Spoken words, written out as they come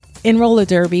In roller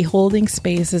derby, holding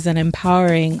space is an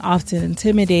empowering, often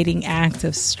intimidating act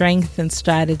of strength and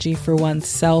strategy for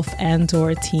oneself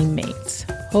and/or teammates.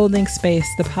 Holding Space,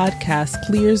 the podcast,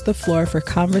 clears the floor for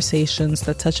conversations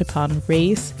that touch upon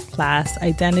race, class,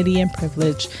 identity, and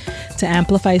privilege to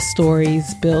amplify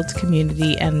stories, build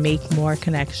community, and make more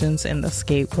connections in the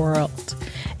skate world.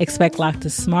 Expect lots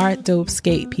of smart, dope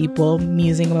skate people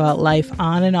musing about life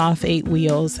on and off 8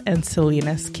 wheels and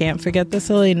silliness. Can't forget the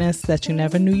silliness that you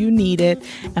never knew you needed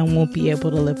and won't be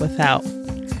able to live without.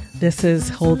 This is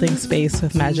Holding Space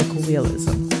with Magical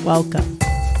Realism. Welcome.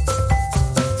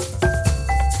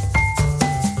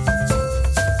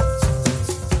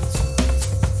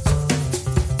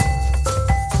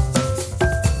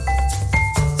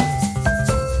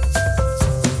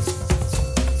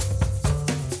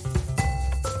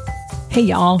 Hey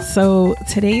y'all, so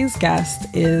today's guest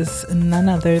is none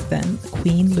other than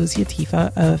Queen Luzia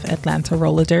Tifa of Atlanta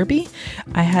Roller Derby.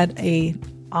 I had an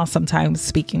awesome time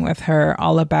speaking with her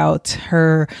all about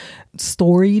her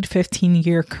storied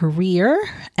 15-year career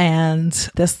and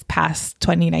this past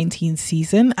 2019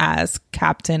 season as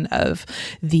captain of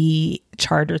the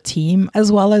charter team,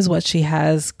 as well as what she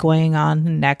has going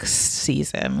on next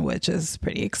season, which is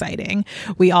pretty exciting.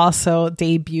 We also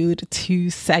debuted 2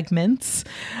 segments,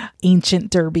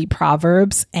 Ancient Derby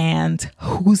Proverbs and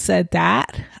Who Said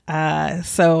That?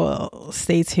 So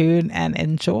stay tuned and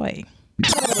enjoy.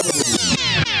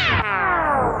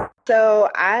 So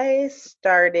I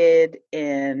started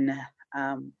in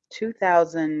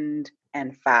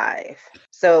 2005.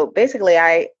 So basically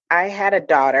I had a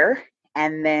daughter,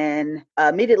 and then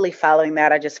immediately following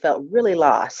that, I just felt really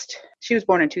lost. She was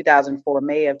born in 2004,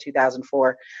 May of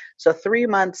 2004. So 3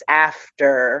 months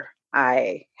after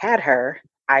I had her,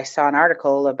 I saw an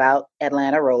article about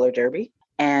Atlanta Roller Derby,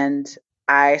 and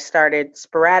I started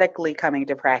sporadically coming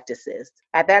to practices.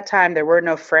 At that time, there were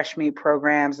no fresh meat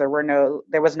programs. There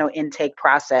was no intake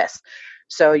process.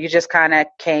 So you just kind of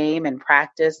came and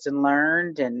practiced and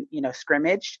learned and,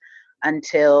 scrimmaged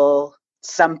until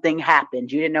something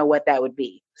happened. You didn't know what that would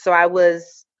be. So I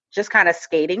was just kind of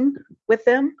skating with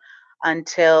them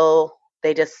until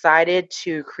they decided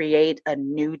to create a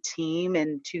new team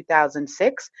in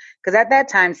 2006. Because at that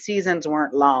time, seasons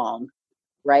weren't long,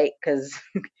 right? Because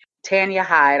Tanya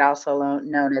Hyde, also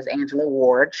known as Angela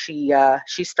Ward, she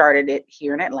started it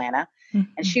here in Atlanta,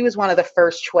 and she was one of the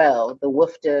first 12, the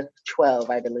WFDA 12,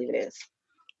 I believe it is.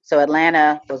 So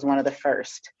Atlanta was one of the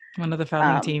first. One of the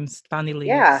founding teams, founding leagues.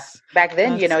 Yeah, back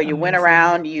then, That's you amazing. went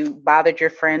around, you bothered your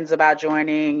friends about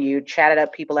joining, you chatted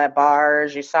up people at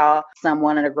bars, you saw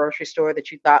someone in a grocery store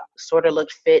that you thought sort of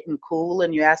looked fit and cool,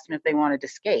 and you asked them if they wanted to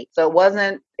skate. So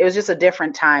it was just a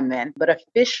different time then. But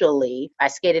officially, I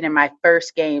skated in my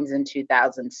first games in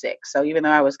 2006. So even though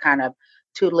I was kind of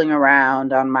tootling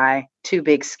around on my 2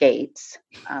 big skates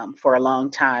for a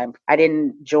long time, I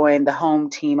didn't join the home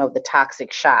team of the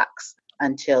Toxic Shocks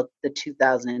until the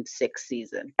 2006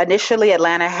 season. Initially,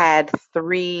 Atlanta had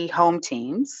 3 home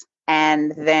teams,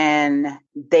 and then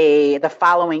the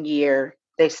following year,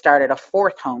 they started a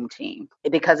 4th home team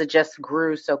because it just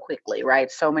grew so quickly,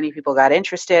 right? So many people got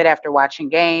interested after watching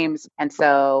games, and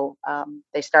so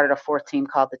they started a 4th team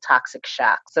called the Toxic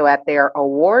Shock. So at their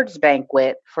awards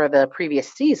banquet for the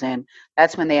previous season,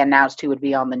 that's when they announced who would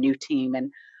be on the new team,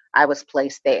 and I was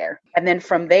placed there. And then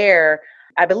from there,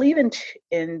 I believe in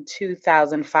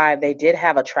 2005, they did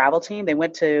have a travel team. They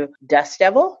went to Dust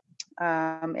Devil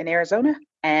in Arizona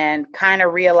and kind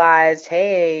of realized,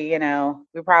 hey,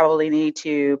 we probably need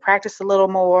to practice a little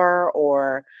more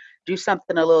or do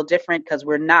something a little different because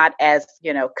we're not as,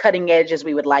 cutting edge as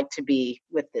we would like to be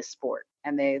with this sport.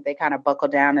 And they kind of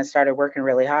buckled down and started working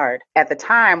really hard. At the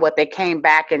time, what they came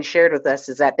back and shared with us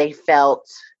is that they felt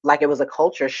like it was a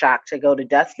culture shock to go to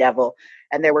Dust Devil.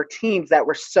 And there were teams that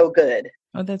were so good.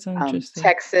 Oh, that's interesting.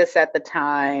 Texas at the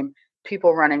time,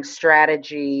 people running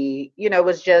strategy, it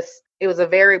was a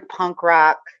very punk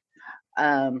rock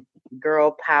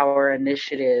girl power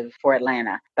initiative for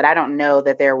Atlanta. But I don't know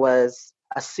that there was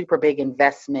a super big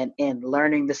investment in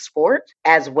learning the sport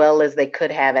as well as they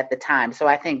could have at the time. So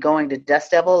I think going to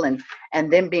Dust Devil and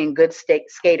them being good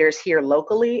skaters here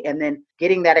locally and then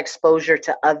getting that exposure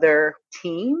to other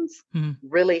teams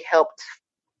really helped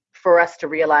for us to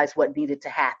realize what needed to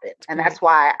happen. And that's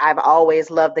why I've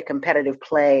always loved the competitive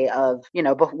play of,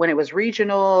 when it was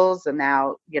regionals and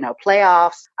now,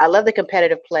 playoffs. I love the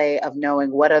competitive play of knowing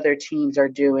what other teams are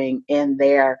doing in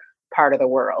their part of the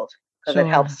world, because it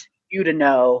helps you to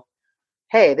know,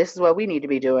 hey, this is what we need to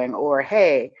be doing, or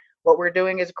hey, what we're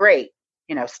doing is great.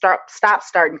 Stop,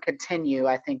 start, and continue,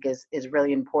 I think is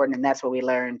really important. And that's what we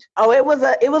learned. Oh, it was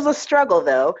a struggle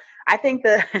though. I think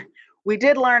we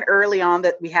did learn early on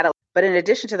that we had but in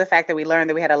addition to the fact that we learned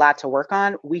that we had a lot to work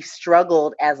on, we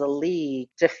struggled as a league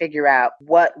to figure out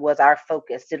what was our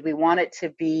focus. Did we want it to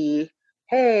be,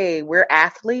 hey, we're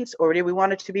athletes, or did we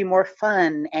want it to be more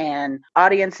fun and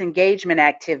audience engagement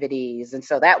activities? And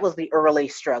so that was the early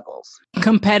struggles.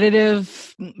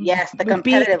 Competitive. Yes, the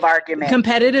competitive argument.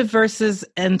 Competitive versus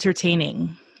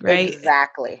entertaining, right?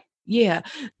 Exactly. Yeah.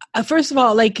 First of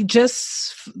all, like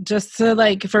just to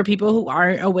like for people who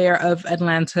aren't aware of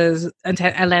Atlanta's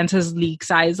league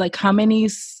size, like how many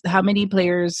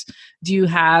players do you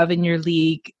have in your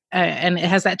league? And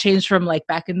has that changed from like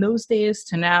back in those days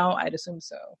to now? I'd assume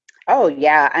so. Oh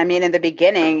yeah. I mean, in the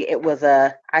beginning, it was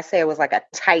like a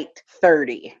tight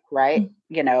 30, right?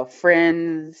 Mm-hmm.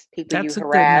 Friends, people you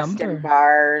harassed in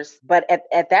bars. But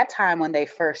at that time when they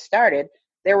first started,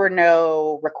 there were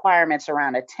no requirements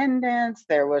around attendance.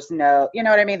 There was no, you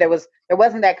know what I mean? There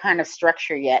wasn't that kind of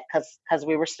structure yet because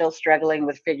we were still struggling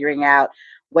with figuring out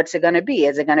what's it going to be?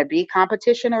 Is it going to be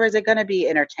competition or is it going to be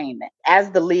entertainment? As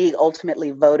the league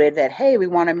ultimately voted that, hey, we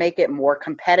want to make it more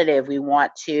competitive. We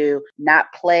want to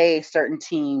not play certain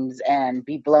teams and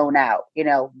be blown out.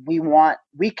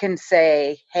 We can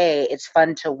say, hey, it's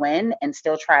fun to win and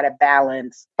still try to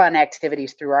balance fun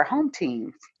activities through our home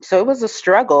teams. So it was a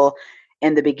struggle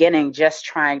in the beginning, just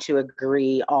trying to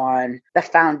agree on the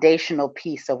foundational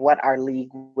piece of what our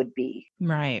league would be.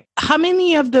 Right. How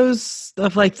many of those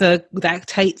of like that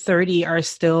tight 30 are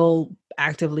still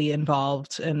actively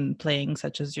involved in playing,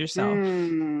 such as yourself?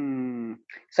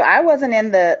 So I wasn't in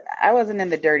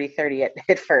the dirty 30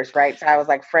 at first, right? So I was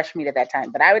like fresh meat at that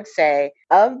time. But I would say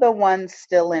of the ones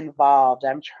still involved,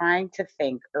 I'm trying to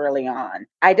think early on.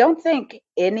 I don't think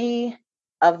any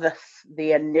of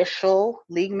the initial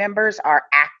league members are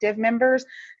active members.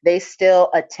 They still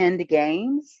attend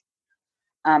games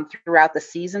throughout the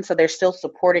season. So they're still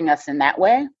supporting us in that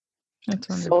way. That's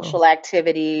wonderful. Social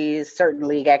activities, certain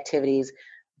league activities.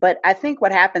 But I think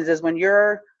what happens is when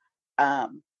you're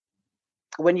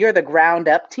the ground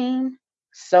up team,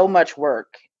 so much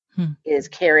work is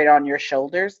carried on your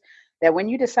shoulders that when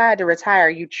you decide to retire,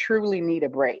 you truly need a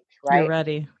break, right? You're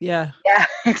ready. Yeah. Yeah,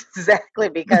 exactly.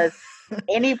 Because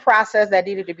any process that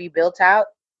needed to be built out,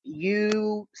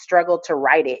 you struggled to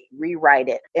rewrite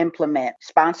it, implement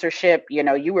sponsorship.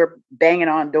 You were banging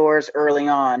on doors early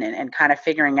on and kind of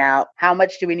figuring out how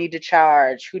much do we need to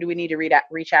charge? Who do we need to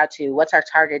reach out to? What's our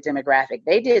target demographic?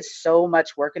 They did so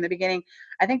much work in the beginning.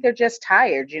 I think they're just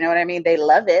tired. You know what I mean? They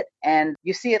love it. And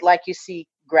you see it like you see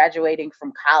graduating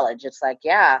from college. It's like,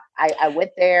 yeah, I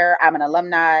went there. I'm an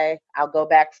alumni. I'll go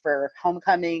back for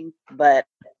homecoming, but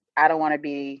I don't want to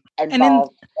be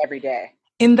involved every day.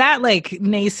 In that like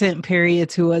nascent period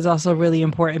too is also really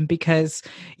important because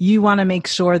you want to make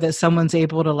sure that someone's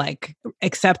able to like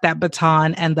accept that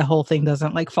baton and the whole thing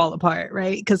doesn't like fall apart,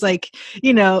 right? Because like,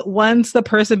 once the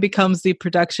person becomes the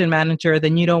production manager,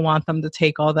 then you don't want them to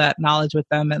take all that knowledge with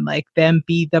them and like them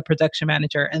be the production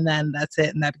manager and then that's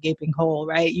it in that gaping hole,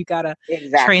 right? You got to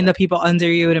train the people under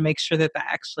you to make sure that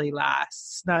actually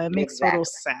lasts. No, it makes total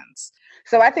sense.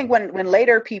 So I think when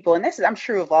later people, and this is, I'm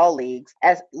sure of all leagues,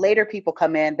 as later people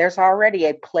come in, there's already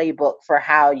a playbook for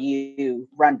how you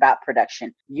run BOP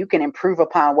production. You can improve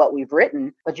upon what we've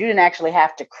written, but you didn't actually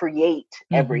have to create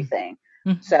everything.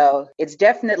 Mm-hmm. So it's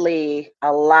definitely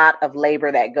a lot of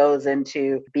labor that goes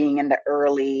into being in the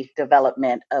early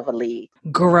development of a league.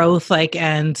 Growth,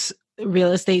 and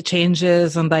real estate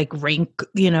changes and rink,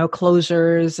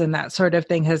 closures and that sort of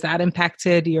thing. Has that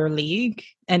impacted your league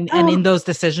and in those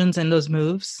decisions and those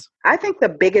moves? I think the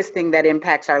biggest thing that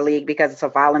impacts our league, because it's a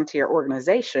volunteer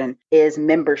organization, is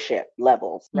membership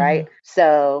levels, right? Mm-hmm.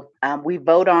 So we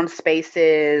vote on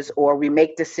spaces or we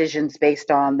make decisions based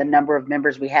on the number of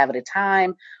members we have at a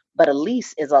time. But a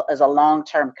lease is a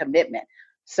long-term commitment.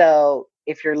 So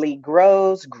if your league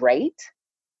grows, great.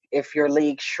 If your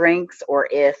league shrinks or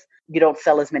if you don't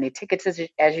sell as many tickets as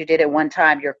you did at one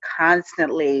time, you're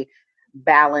constantly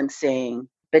balancing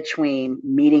between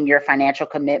meeting your financial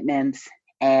commitments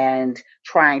and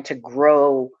trying to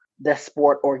grow the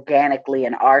sport organically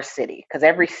in our city, because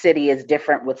every city is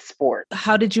different with sport.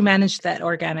 How did you manage that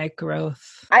organic growth?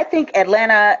 I think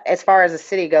Atlanta, as far as the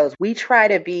city goes, we try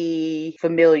to be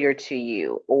familiar to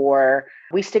you, or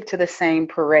we stick to the same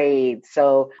parades.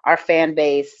 So our fan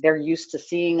base, they're used to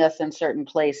seeing us in certain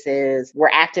places. We're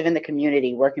active in the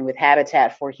community, working with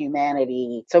Habitat for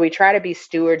Humanity. So we try to be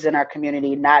stewards in our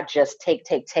community, not just take.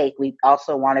 We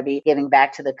also want to be giving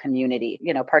back to the community,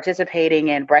 participating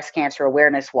in breast cancer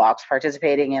awareness walks,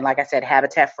 participating in, like I said,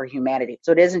 Habitat for Humanity.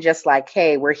 So it isn't just like,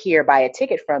 hey, we're here, buy a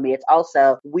ticket from me. It's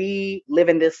also, we live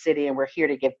in this city and we're here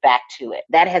to give back to it.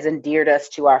 That has endeared us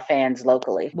to our fans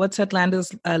locally. What's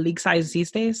Atlanta's league size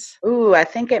these days? Ooh, I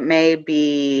think it may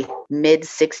be mid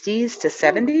 60s to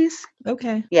 70s.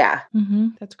 Okay. Yeah.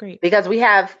 That's great.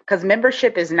 Because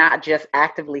membership is not just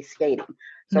actively skating.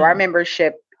 So our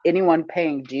membership, anyone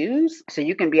paying dues, so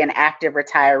you can be an active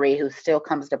retiree who still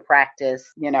comes to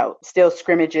practice, still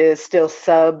scrimmages, still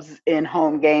subs in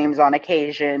home games on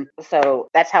occasion. So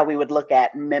that's how we would look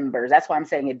at members. That's why I'm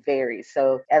saying it varies.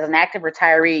 So as an active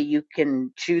retiree, you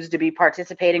can choose to be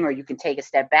participating, or you can take a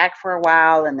step back for a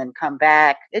while and then come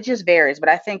back. It just varies, but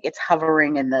I think it's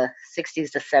hovering in the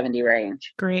 60s to 70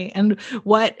 range. Great. And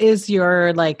what is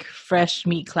your fresh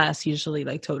meat class usually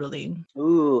totally?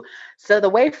 Ooh, so the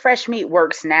way fresh meat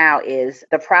works now is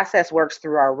the process works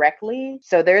through our rec league.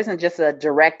 So there isn't just a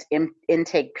direct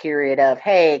intake period of,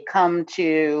 hey, come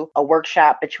to a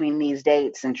workshop between these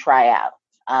dates and try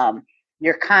out.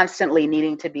 You're constantly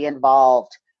needing to be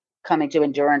involved, coming to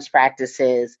endurance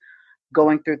practices,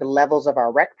 going through the levels of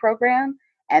our rec program.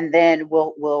 And then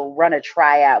we'll run a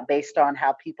tryout based on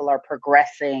how people are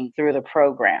progressing through the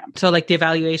program. So the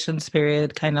evaluations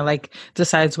period kind of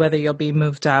decides whether you'll be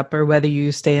moved up or whether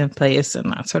you stay in place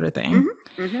and that sort of thing.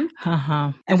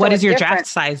 And what is your draft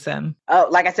size then? Oh,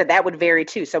 like I said, that would vary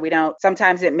too. So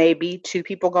sometimes it may be 2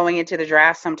 people going into the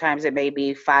draft. Sometimes it may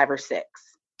be 5 or 6.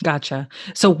 Gotcha.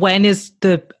 So when is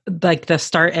the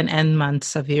start and end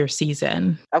months of your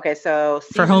season? Okay, so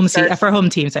for home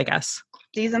teams, I guess.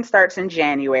 Season starts in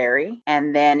January,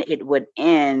 and then it would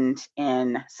end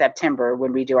in September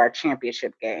when we do our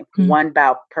championship game. 1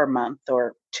 bout per month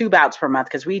or 2 bouts per month,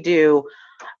 because we do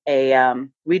an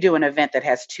event that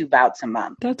has 2 bouts a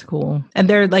month. That's cool. And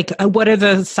they're what are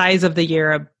the size of the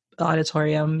year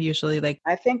auditorium usually?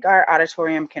 I think our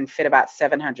auditorium can fit about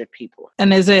 700 people.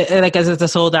 And is it a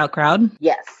sold out crowd?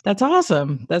 Yes. That's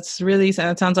awesome. That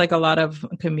sounds like a lot of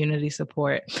community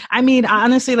support. I mean,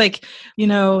 honestly,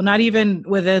 not even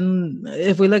within,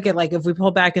 if we look at if we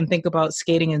pull back and think about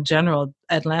skating in general,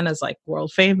 Atlanta's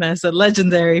world famous and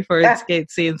legendary for its skate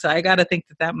scene. So I got to think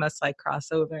that must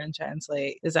cross over and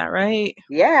translate. Is that right?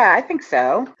 Yeah, I think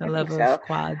so. The level of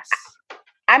quads.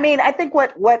 I mean, I think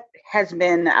what has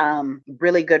been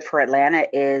really good for Atlanta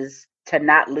is to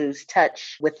not lose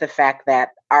touch with the fact that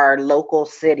our local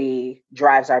city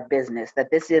drives our business, that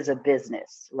this is a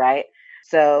business, right?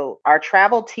 So our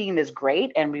travel team is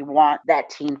great and we want that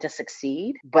team to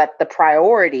succeed, but the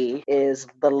priority is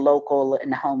the local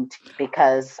and home team,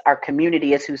 because our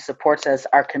community is who supports us.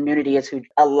 Our community is who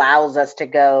allows us to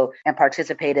go and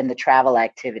participate in the travel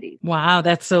activity. Wow,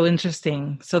 that's so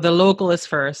interesting. So the local is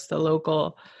first. The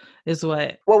local is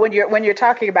what? Well, when you're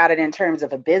talking about it in terms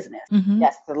of a business,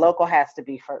 yes, the local has to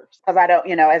be first. Because I don't,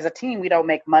 as a team, we don't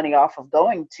make money off of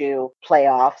going to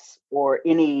playoffs or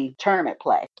any tournament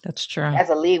play. That's true.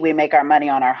 As a league, we make our money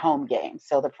on our home games.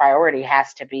 So the priority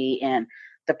has to be in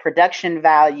the production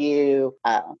value,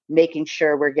 making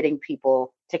sure we're getting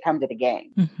people to come to the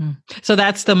game. So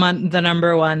that's the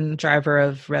number one driver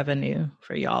of revenue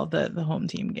for y'all, the home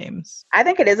team games. I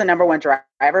think it is a number one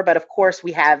driver, but of course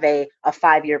we have a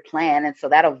 5-year plan. And so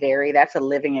that'll vary. That's a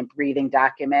living and breathing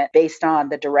document based on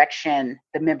the direction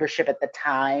the membership at the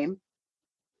time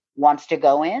wants to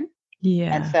go in.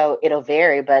 Yeah. And so it'll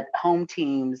vary, but home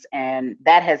teams, and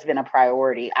that has been a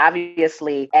priority.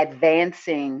 Obviously,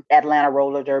 advancing Atlanta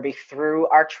Roller Derby through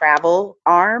our travel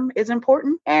arm is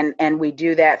important. And we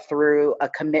do that through a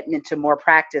commitment to more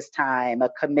practice time, a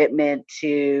commitment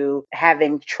to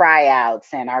having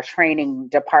tryouts and our training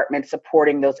department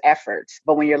supporting those efforts.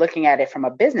 But when you're looking at it from a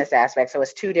business aspect, so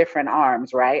it's 2 different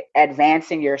arms, right?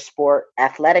 Advancing your sport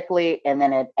athletically and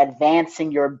then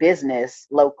advancing your business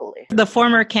locally. The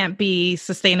former can't be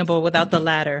sustainable without the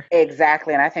latter.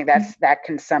 Exactly. And I think that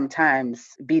can sometimes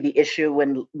be the issue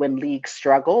when leagues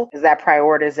struggle, is that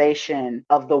prioritization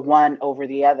of the one over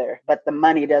the other, but the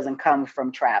money doesn't come from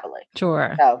traveling.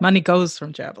 Sure. So, money goes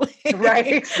from traveling.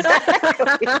 Right.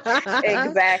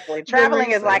 Exactly.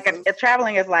 Traveling is like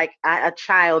a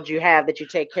child you have that you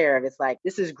take care of. It's like,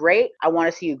 this is great. I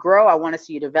want to see you grow. I want to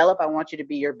see you develop. I want you to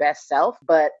be your best self,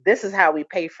 but this is how we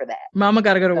pay for that. Mama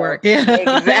got to go to work. Yeah.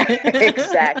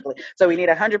 Exactly. So we need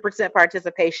 100%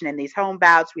 participation in these home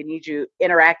bouts. We need you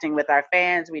interacting with our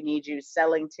fans. We need you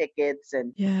selling tickets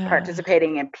and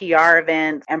participating in PR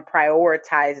events and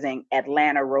prioritizing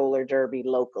Atlanta Roller Derby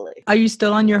locally. Are you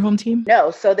still on your home team?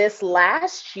 No. So this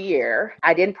last year,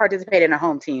 I didn't participate in a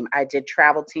home team. I did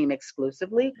travel team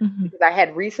exclusively because I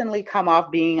had recently come off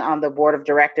being on the board of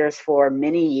directors for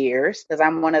many years, because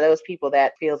I'm one of those people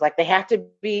that feels like they have to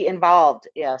be involved.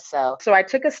 Yeah. So I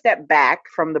took a step back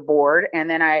from the board, and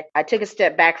then I I took a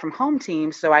step back from home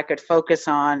team so I could focus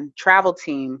on travel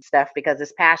team stuff, because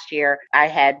this past year I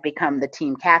had become the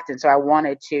team captain. So I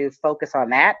wanted to focus on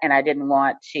that, and I didn't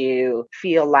want to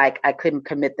feel like I couldn't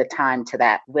commit the time to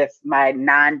that with my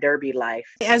non-Derby life.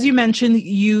 As you mentioned,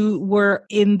 you were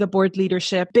in the board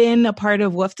leadership, been a part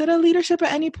of WFDA leadership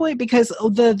at any point? Because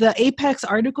the Apex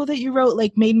article that you wrote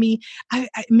like made me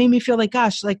feel like,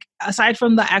 gosh, like aside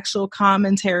from the actual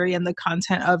commentary and the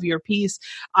content of your piece,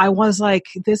 I was like,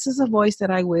 this is a voice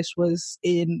that I wish was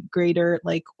in greater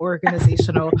like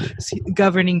organizational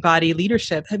governing body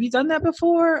leadership. Have you done that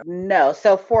before? No.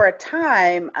 So for a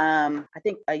time, I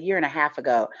think a year and a half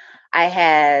ago, I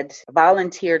had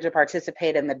volunteered to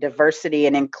participate in the Diversity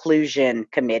and Inclusion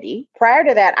Committee. Prior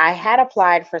to that, I had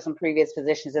applied for some previous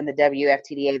positions in the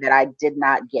WFTDA that I did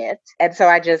not get. And so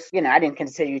I just, I didn't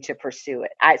continue to pursue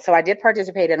it. So I did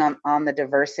participate on the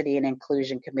Diversity and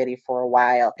Inclusion Committee for a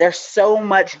while. There's so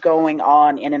much going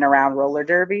on in and around roller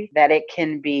derby that it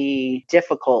can be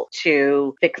difficult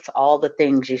to fix all the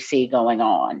things you see going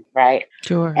on, right?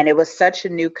 Sure. And it was such a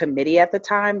new committee at the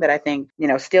time that I think,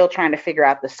 still trying to figure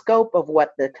out the scope of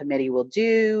what the committee will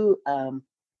do,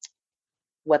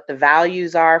 what the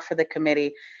values are for the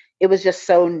committee. It was just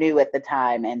so new at the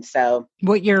time. And so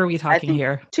what year are we talking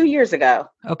here? 2 years ago.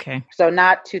 Okay. So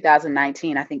not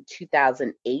 2019, I think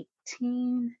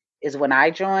 2018 is when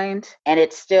I joined. And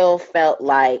it still felt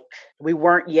like we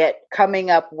weren't yet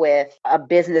coming up with a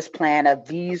business plan of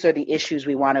these are the issues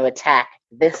we want to attack.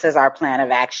 This is our plan of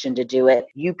action to do it.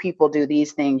 You people do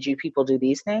these things. You people do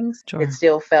these things. Sure. It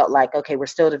still felt like, okay, we're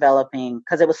still developing,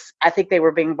 because I think they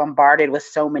were being bombarded with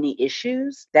so many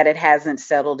issues that it hasn't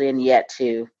settled in yet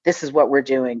to, this is what we're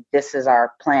doing. This is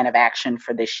our plan of action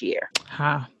for this year.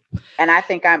 Huh. And I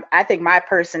think my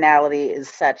personality is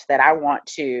such that I want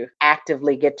to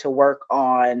actively get to work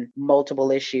on multiple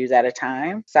issues at a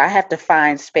time. So I have to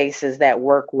find spaces that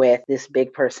work with this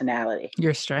big personality.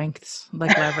 Your strengths,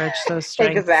 like leverage those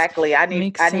strengths. Exactly. I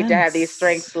need to have these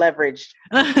strengths leveraged.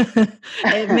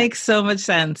 It makes so much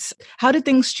sense. How did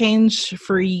things change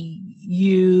for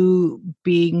you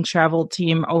being travel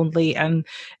team only and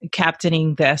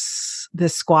captaining this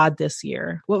squad this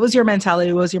year? What was your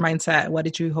mentality? What was your mindset? What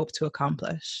did you hope to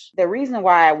accomplish? The reason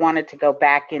why I wanted to go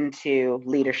back into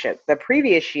leadership, the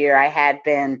previous year I had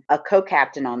been a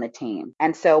co-captain on the team.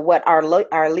 And so what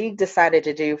our league decided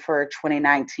to do for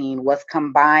 2019 was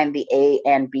combine the A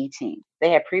and B team. They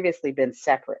had previously been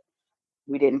separate.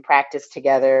 We didn't practice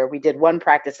together. We did one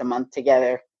practice a month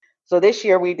together. So this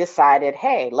year we decided,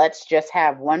 hey, let's just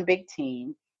have one big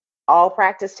team, all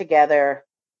practice together,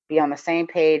 be on the same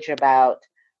page about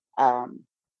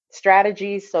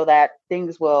strategies so that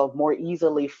things will more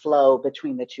easily flow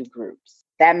between the two groups.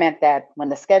 That meant that when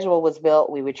the schedule was built,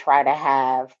 we would try to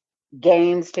have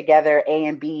games together, A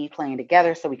and B playing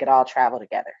together so we could all travel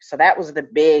together. So that was the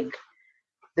big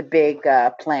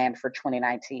plan for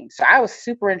 2019. So I was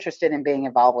super interested in being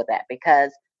involved with that,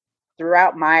 because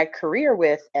throughout my career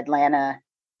with Atlanta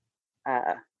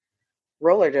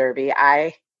Roller Derby,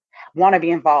 I want to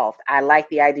be involved. I like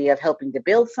the idea of helping to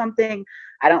build something.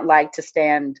 I don't like to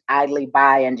stand idly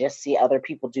by and just see other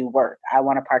people do work. I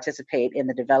want to participate in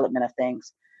the development of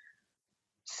things.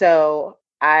 So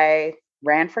I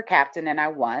ran for captain and I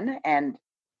won. And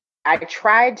I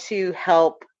tried to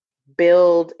help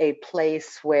build a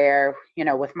place where,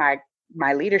 with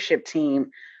my leadership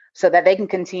team, so that they can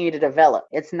continue to develop.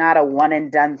 It's not a one and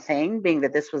done thing, being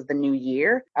that this was the new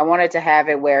year. I wanted to have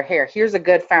it where, here's a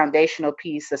good foundational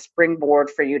piece, a springboard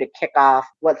for you to kick off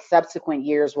what subsequent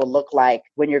years will look like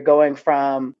when you're going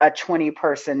from a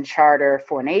 20-person charter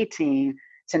for an A team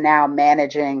to now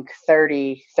managing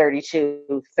 30,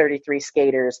 32, 33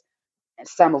 skaters,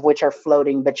 some of which are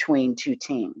floating between two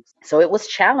teams. So it was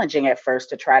challenging at first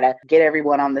to try to get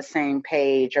everyone on the same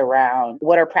page around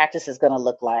what our practice is going to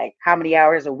look like, how many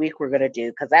hours a week we're going to do,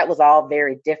 because that was all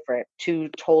very different, two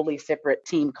totally separate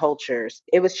team cultures.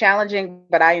 It was challenging,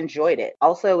 but I enjoyed it.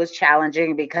 Also, it was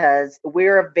challenging because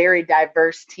we're a very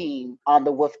diverse team on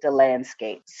the WFDA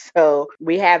landscape. So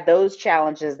we have those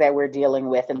challenges that we're dealing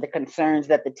with and the concerns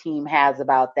that the team has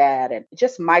about that, and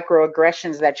just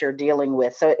microaggressions that you're dealing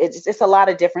with. So it's a lot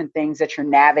of different things that you're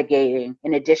navigating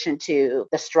in addition to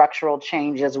the structural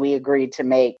changes we agreed to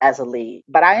make as a league.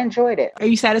 But I enjoyed it. Are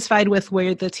you satisfied with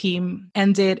where the team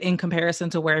ended in comparison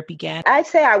to where it began? I'd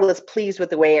say I was pleased with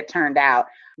the way it turned out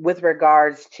with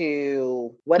regards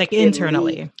to what, like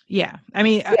internally. Yeah. I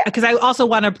mean, because I also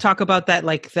want to talk about that,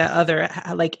 like the other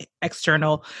like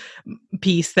external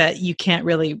piece that you can't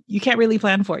really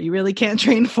plan for. You really can't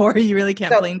train for. You really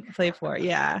can't play for.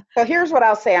 Yeah. So here's what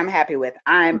I'll say I'm happy with.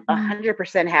 I'm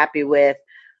 100% happy with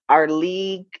our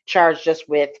league charged us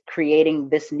with creating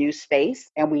this new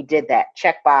space, and we did that.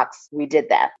 Checkbox, we did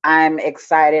that. I'm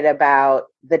excited about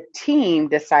the team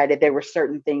decided there were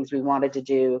certain things we wanted to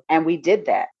do, and we did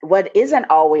that. What isn't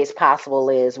always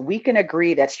possible is we can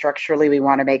agree that structurally we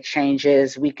want to make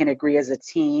changes. We can agree as a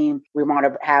team we want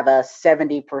to have a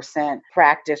 70%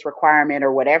 practice requirement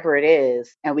or whatever it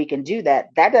is, and we can do that.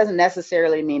 That doesn't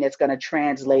necessarily mean it's going to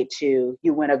translate to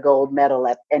you win a gold medal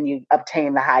and you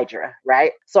obtain the Hydra,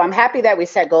 right? So I'm happy that we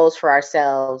set goals for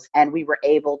ourselves and we were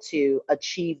able to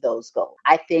achieve those goals.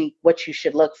 I think what you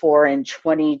should look for in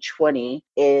 2020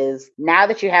 is, now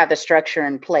that you have the structure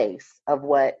in place of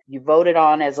what you voted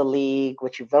on as a league,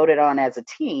 what you voted on as a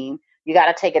team, you got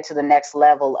to take it to the next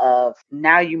level of,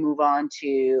 now you move on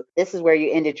to, this is where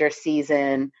you ended your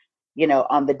season,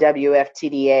 on the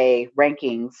WFTDA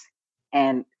rankings,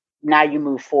 and now you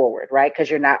move forward, right? Because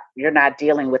you're not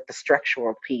dealing with the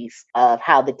structural piece of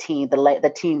how the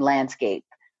team landscape.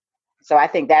 So I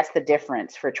think that's the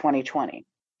difference for 2020.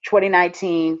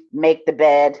 2019, make the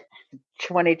bed.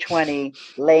 2020,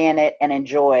 lay in it and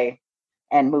enjoy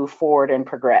and move forward and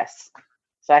progress.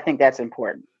 So I think that's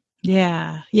important.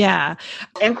 Yeah. Yeah.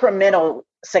 Incremental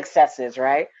successes,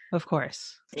 right? Of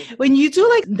course. When you do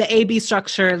like the AB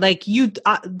structure, like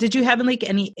did you have like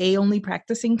any A only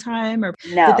practicing time, or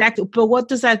no? But what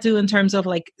does that do in terms of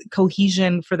like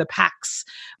cohesion for the packs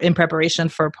in preparation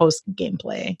for post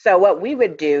gameplay? So what we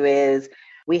would do is,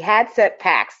 we had set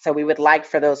packs, so we would like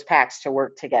for those packs to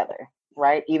work together,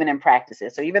 right? Even in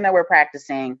practices. So even though we're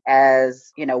practicing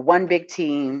as, one big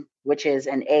team, which is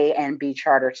an A and B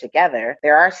charter together,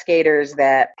 there are skaters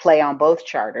that play on both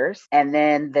charters. And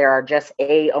then there are just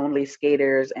A only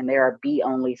skaters and there are B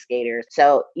only skaters.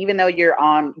 So even though you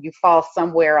fall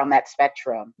somewhere on that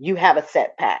spectrum, you have a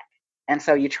set pack. And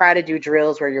so you try to do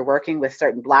drills where you're working with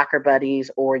certain blocker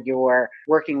buddies, or you're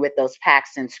working with those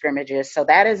packs in scrimmages. So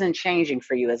that isn't changing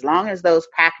for you. As long as those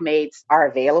pack mates are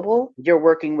available, you're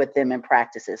working with them in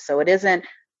practices. So it isn't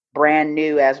brand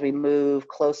new as we move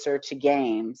closer to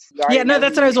games. Yeah, no,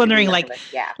 that's what I was wondering. Like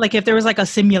if there was like a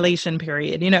simulation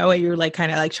period, where you're like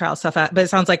kind of like trial stuff out, but it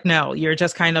sounds like no, you're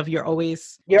just kind of, you're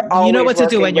always you know what to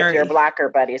do when you're your blocker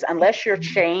buddies. Unless you're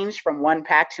changed from one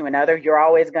pack to another, you're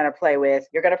always going to play with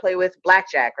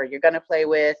blackjack, or you're going to play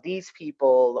with these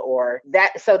people, or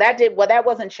that. So that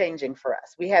wasn't changing for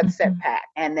us. We had set pack,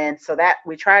 and then so that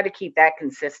we tried to keep that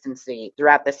consistency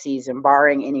throughout the season,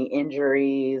 barring any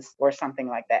injuries or something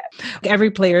like that.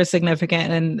 Every player is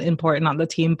significant and important on the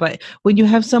team, but when you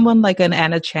have someone like an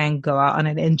Anna Chang go out on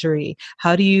an injury,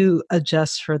 how do you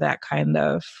adjust for that kind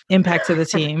of impact to the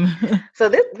team? So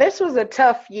this was a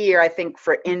tough year, I think,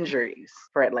 for injuries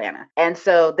for Atlanta. And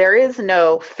so there is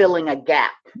no filling a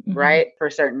gap, right, for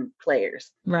certain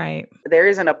players. Right. There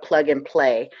isn't a plug and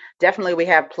play. Definitely we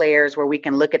have players where we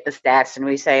can look at the stats and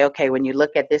we say, okay, when you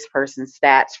look at this person's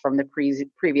stats from the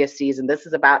previous season, this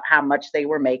is about how much they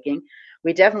were making.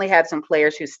 We definitely had some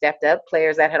players who stepped up,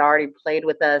 players that had already played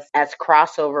with us as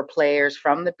crossover players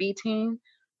from the B team.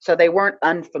 So they weren't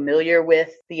unfamiliar with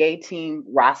the A team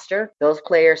roster. Those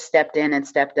players stepped in and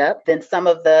stepped up. Then some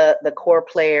of the core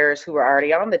players who were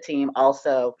already on the team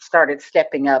also started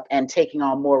stepping up and taking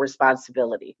on more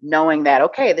responsibility, knowing that,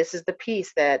 okay, this is the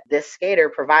piece that this skater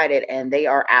provided and they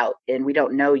are out. And we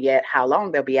don't know yet how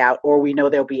long they'll be out, or we know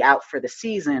they'll be out for the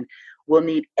season. We'll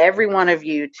need every one of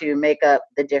you to make up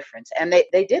the difference. And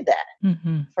they did that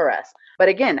for us. But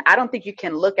again, I don't think you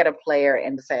can look at a player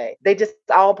and say, they just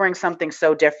all bring something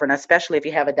so different, especially if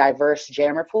you have a diverse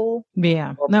jammer pool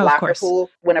or blocker pool.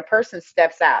 When a person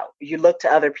steps out, you look to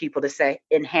other people to say,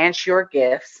 enhance your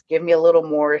gifts, give me a little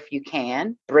more if you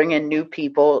can, bring in new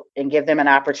people and give them an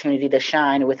opportunity to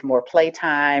shine with more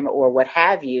playtime or what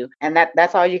have you. And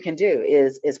that's all you can do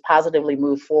is positively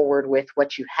move forward with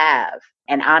what you have.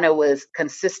 And Anna was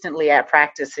consistently at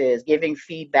practices, giving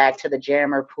feedback to the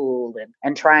jammer pool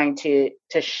and trying to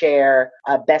share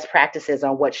best practices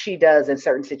on what she does in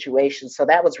certain situations. So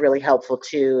that was really helpful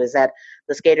too, is that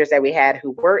the skaters that we had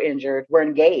who were injured were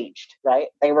engaged, right?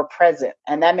 They were present.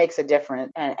 And that makes a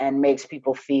difference and makes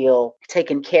people feel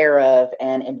taken care of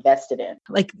and invested in.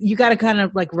 Like you got to kind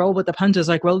of like roll with the punches,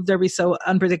 like roller derby's so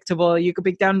unpredictable. You could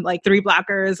pick down like 3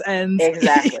 blockers and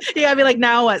exactly. You gotta be like,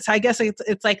 now what? So I guess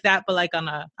it's like that, but like on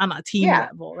a team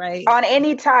level, right? On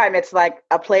any time, it's like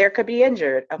a player could be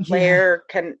injured. A player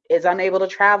is unable to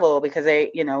travel because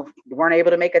they, weren't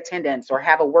able to make attendance or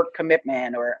have a work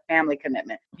commitment or family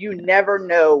commitment. You never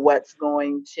know what's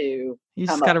going to You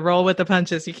just come got to up. roll with the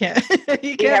punches. You can't,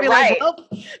 you Yeah, can't be like, right. well,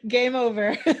 game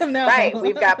over. No. Right.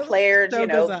 We've got players, Show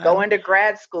goes on. going to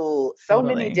grad school, so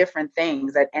many Totally. different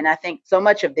things. And I think so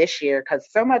much of this year, because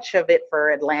so much of it for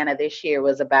Atlanta this year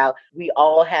was about we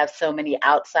all have so many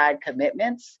outside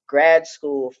commitments, grad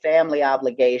school, family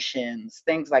obligations,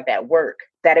 things like that, work,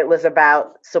 that it was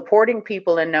about supporting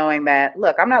people and knowing that,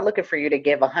 look, I'm not looking for you to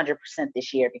give 100%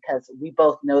 this year because we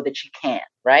both know that you can't,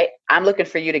 right? I'm looking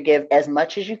for you to give as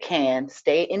much as you can,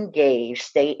 stay engaged,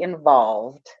 stay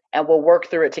involved, and we'll work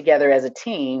through it together as a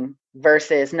team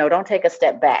versus, no, don't take a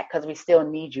step back because we still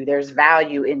need you. There's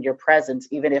value in your presence,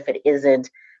 even if it isn't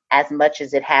as much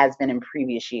as it has been in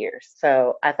previous years.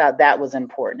 So I thought that was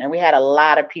important. And we had a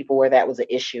lot of people where that was an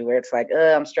issue, where it's like,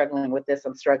 I'm struggling with this,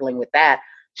 I'm struggling with that.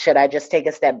 Should I just take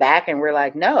a step back? And we're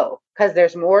like, no, because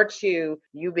there's more to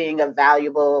you being a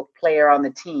valuable player on the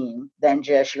team than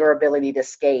just your ability to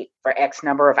skate for X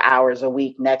number of hours a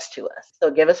week next to us.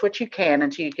 So give us what you can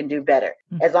until you can do better.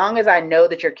 As long as I know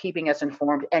that you're keeping us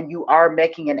informed and you are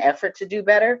making an effort to do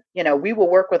better, we will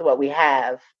work with what we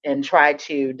have and try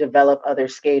to develop other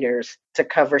skaters to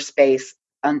cover space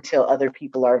until other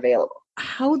people are available.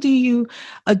 How do you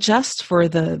adjust for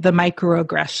the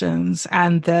microaggressions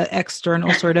and the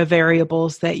external sort of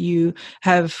variables that you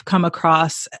have come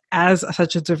across as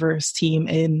such a diverse team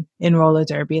in roller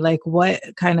derby? Like, what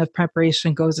kind of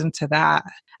preparation goes into that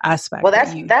aspect? Well,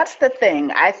 that's the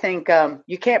thing. I think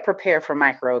you can't prepare for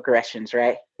microaggressions,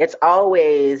 right? It's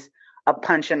always a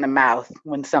punch in the mouth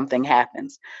when something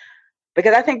happens.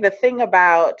 Because I think the thing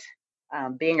about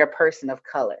being a person of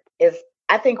color is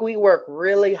I think we work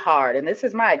really hard, and this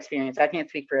is my experience, I can't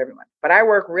speak for everyone, but I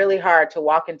work really hard to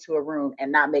walk into a room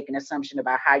and not make an assumption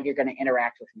about how you're going to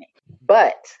interact with me.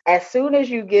 But as soon as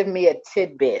you give me a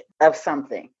tidbit of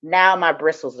something, now my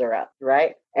bristles are up,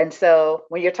 right? And so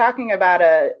when you're talking about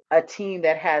a team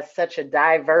that has such a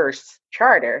diverse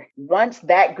charter, once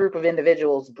that group of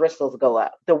individuals' bristles go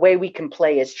up, the way we can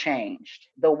play is changed.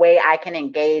 The way I can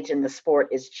engage in the sport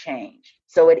is changed.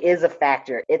 So it is a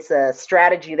factor. It's a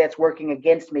strategy that's working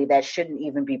against me that shouldn't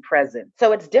even be present.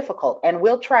 So it's difficult. And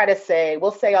we'll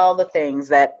say all the things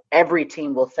that every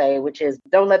team will say, which is,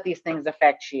 don't let these things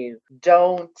affect you.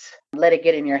 Don't let it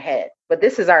get in your head. But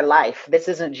this is our life. This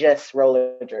isn't just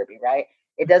roller derby, right?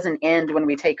 It doesn't end when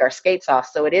we take our skates off.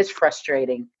 So it is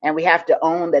frustrating. And we have to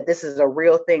own that this is a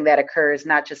real thing that occurs,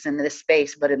 not just in this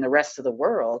space, but in the rest of the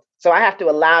world. So I have to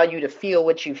allow you to feel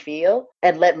what you feel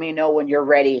and let me know when you're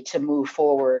ready to move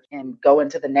forward and go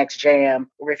into the next jam,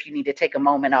 or if you need to take a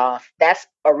moment off. That's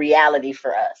a reality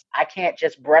for us. I can't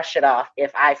just brush it off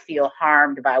if I feel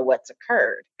harmed by what's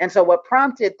occurred. And so what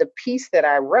prompted the piece that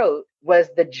I wrote was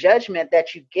the judgment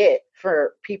that you get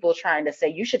for people trying to say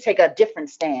you should take a different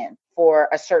stand for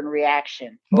a certain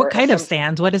reaction. What kind of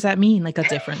stand? What does that mean? Like a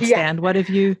different stand? What have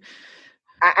you?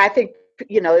 I think,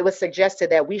 it was suggested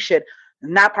that we should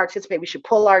not participate. We should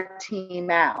pull our team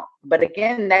out. But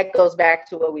again, that goes back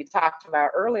to what we talked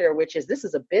about earlier, which is this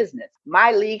is a business.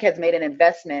 My league has made an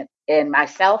investment in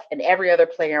myself and every other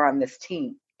player on this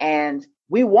team. And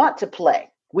we want to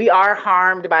play. We are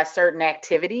harmed by certain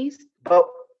activities, but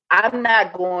I'm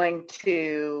not going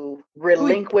to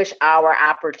relinquish our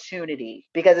opportunity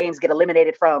because games get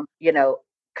eliminated from,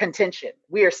 contention.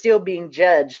 We are still being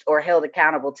judged or held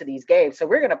accountable to these games. So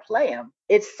we're going to play them.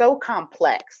 It's so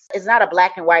complex. It's not a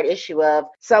black and white issue of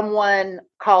someone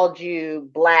called you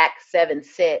black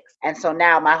 7'6", and so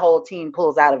now my whole team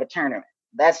pulls out of a tournament.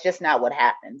 That's just not what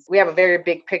happens. We have a very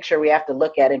big picture we have to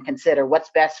look at and consider what's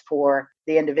best for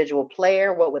the individual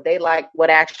player, what would they like, what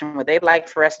action would they like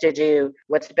for us to do,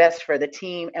 what's best for the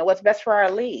team, and what's best for our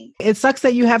league. It sucks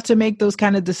that you have to make those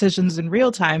kind of decisions in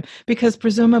real time because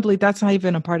presumably that's not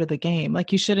even a part of the game.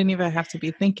 Like you shouldn't even have to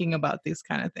be thinking about these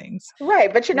kind of things.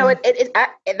 Right. But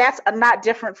that's not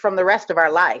different from the rest of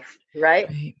our life.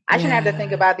 Right. I shouldn't have to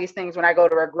think about these things when I go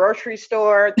to a grocery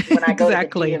store, when I go to the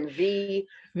DMV.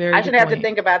 I shouldn't have to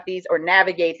think about these or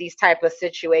navigate these type of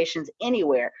situations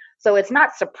anywhere. So it's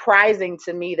not surprising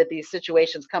to me that these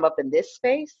situations come up in this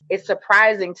space. It's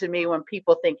surprising to me when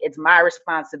people think it's my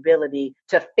responsibility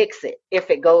to fix it if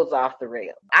it goes off the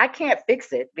rail. I can't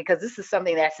fix it because this is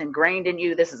something that's ingrained in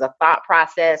you. This is a thought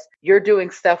process. You're doing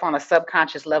stuff on a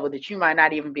subconscious level that you might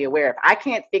not even be aware of. I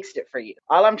can't fix it for you.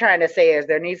 All I'm trying to say is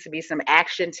there needs to be some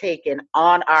action taken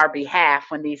on our behalf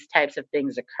when these types of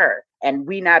things occur, and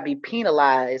we not be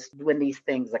penalized when these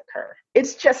things occur.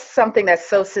 It's just something that's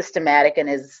so systematic and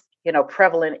is,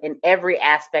 prevalent in every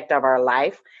aspect of our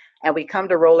life. And we come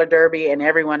to roller derby and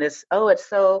everyone is, it's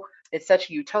so It's such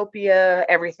a utopia.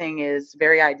 Everything is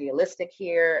very idealistic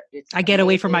here. It's I get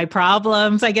away from my amazing.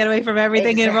 problems. I get away from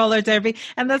everything in Exactly. roller derby.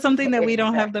 And that's something that we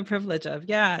don't have Exactly. the privilege of.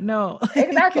 Yeah, no.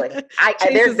 Exactly.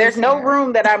 Chases There's us no here.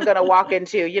 room that I'm going to walk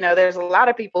into. There's a lot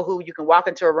of people who you can walk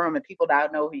into a room and people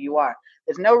don't know who you are.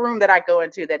 There's no room that I go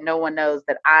into that no one knows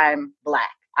that I'm Black.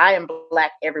 I am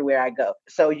Black everywhere I go.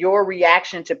 So your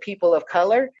reaction to people of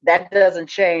color, that doesn't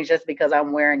change just because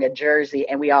I'm wearing a jersey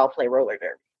and we all play roller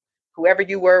derby. Whoever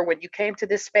you were when you came to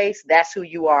this space, that's who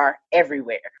you are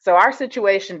everywhere. So our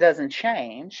situation doesn't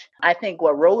change. I think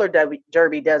what roller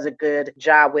derby does a good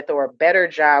job with, or a better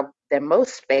job than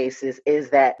most spaces, is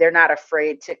that they're not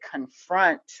afraid to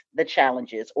confront the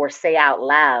challenges or say out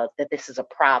loud that this is a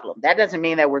problem. That doesn't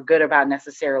mean that we're good about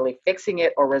necessarily fixing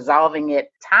it or resolving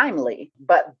it timely,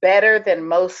 but better than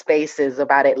most spaces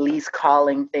about at least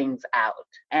calling things out.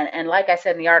 And like I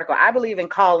said in the article, I believe in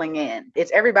calling in.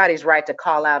 It's everybody's right to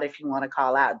call out. If you want to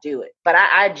call out, do it. But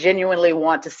I genuinely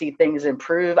want to see things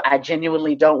improve. I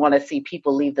genuinely don't want to see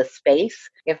people leave the space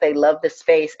if they love the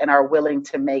space and are willing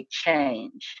to make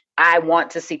change. I want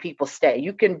to see people stay.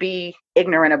 You can be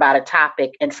ignorant about a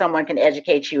topic and someone can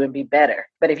educate you and be better.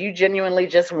 But if you genuinely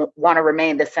just want to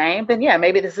remain the same, then yeah,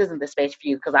 maybe this isn't the space for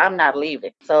you, because I'm not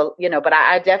leaving. So, but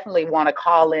I definitely want to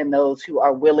call in those who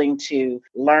are willing to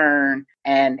learn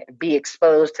and be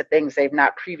exposed to things they've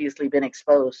not previously been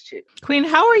exposed to. Queen,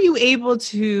 how are you able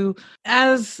to,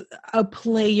 as a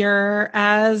player,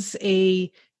 as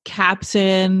a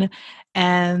captain,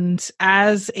 and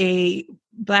as a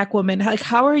Black woman, like,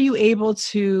 how are you able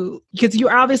to, because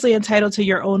you're obviously entitled to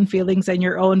your own feelings and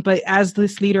your own, but as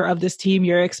this leader of this team,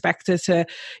 you're expected to,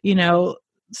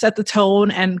 set the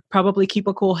tone and probably keep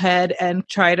a cool head and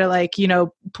try to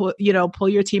pull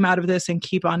your team out of this and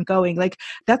keep on going. Like,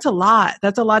 that's a lot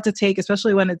to take,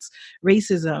 especially when it's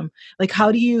racism. Like, how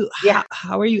are you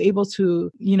able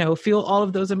to, feel all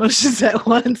of those emotions at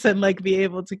once and be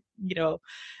able to,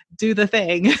 do the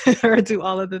thing or do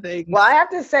all of the things? Well, I have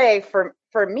to say,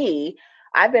 for me,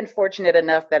 I've been fortunate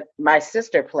enough that my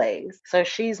sister plays. So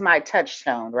she's my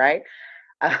touchstone, right?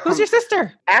 Who's your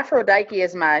sister? Aphrodite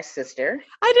is my sister.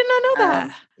 I did not know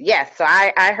that. Yes, so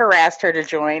I harassed her to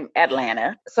join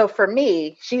Atlanta. So for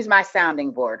me, she's my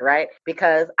sounding board, right?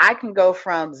 Because I can go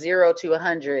from 0 to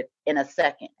 100 in a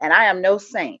second, and I am no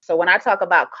saint. So when I talk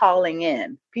about calling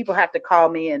in, people have to call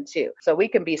me in too. So we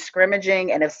can be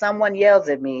scrimmaging, and if someone yells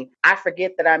at me, I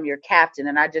forget that I'm your captain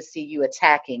and I just see you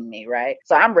attacking me, right?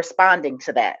 So I'm responding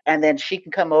to that. And then she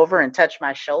can come over and touch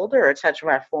my shoulder or touch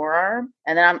my forearm,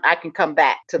 and then I can come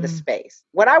back to the space.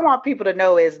 What I want people to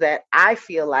know is that I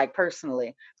feel like,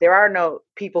 personally, there are no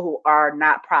people who are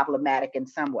not problematic in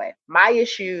some way. My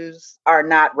issues are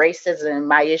not racism.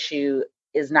 My issue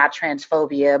is not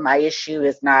transphobia. My issue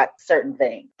is not certain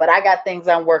things. But I got things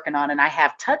I'm working on, and I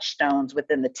have touchstones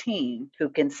within the team who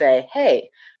can say, hey,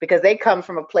 because they come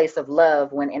from a place of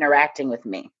love when interacting with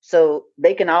me. So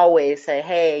they can always say,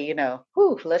 hey,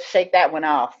 let's shake that one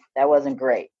off. That wasn't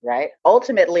great, right?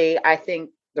 Ultimately, I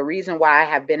think the reason why I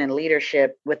have been in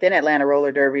leadership within Atlanta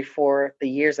Roller Derby for the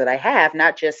years that I have,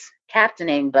 not just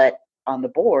captaining, but on the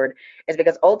board, is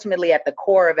because ultimately at the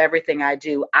core of everything I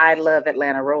do, I love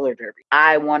Atlanta Roller Derby.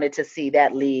 I wanted to see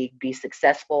that league be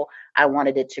successful. I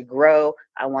wanted it to grow.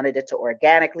 I wanted it to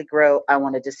organically grow. I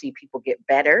wanted to see people get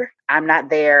better. I'm not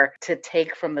there to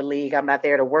take from the league. I'm not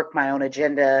there to work my own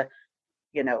agenda.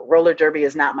 Roller derby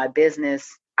is not my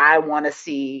business. I want to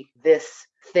see this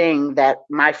thing that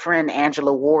my friend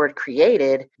Angela Ward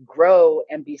created grow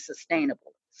and be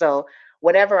sustainable. So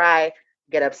whenever I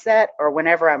get upset or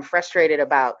whenever I'm frustrated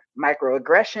about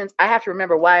microaggressions, I have to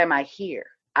remember, why am I here?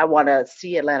 I want to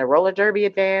see Atlanta Roller Derby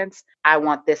advance. I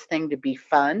want this thing to be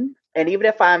fun. And even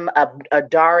if I'm a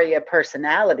Daria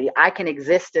personality, I can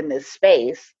exist in this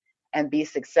space and be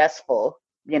successful,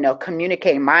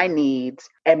 communicate my needs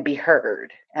and be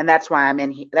heard. And that's why I'm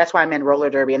in roller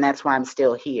derby, and that's why I'm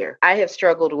still here. I have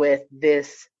struggled with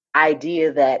this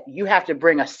idea that you have to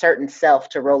bring a certain self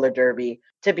to roller derby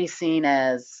to be seen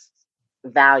as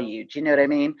valued. You know what I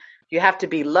mean? You have to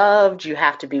be loved, you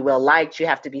have to be well liked, you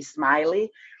have to be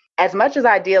smiley. As much as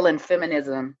I deal in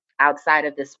feminism outside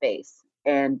of this space,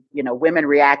 and women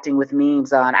reacting with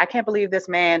memes on, I can't believe this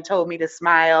man told me to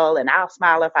smile and I'll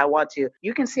smile if I want to.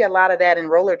 You can see a lot of that in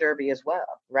roller derby as well,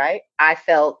 right? I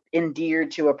felt endeared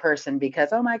to a person because,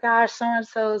 oh my gosh,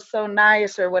 so-and-so is so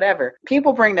nice or whatever.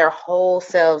 People bring their whole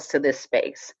selves to this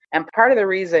space. And part of the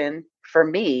reason for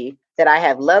me that I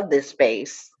have loved this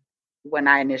space when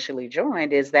I initially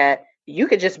joined is that you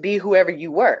could just be whoever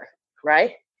you were,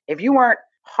 right? If you weren't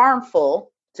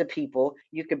harmful to people,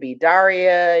 you could be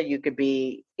Daria, you could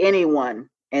be anyone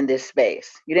in this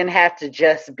space. You didn't have to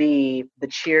just be the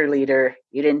cheerleader.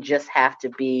 You didn't just have to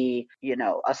be,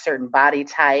 a certain body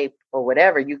type or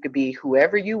whatever. You could be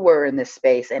whoever you were in this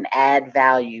space and add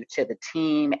value to the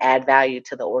team, add value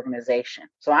to the organization.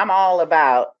 So I'm all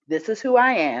about, this is who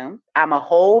I am. I'm a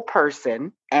whole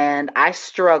person and I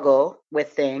struggle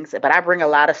with things, but I bring a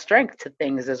lot of strength to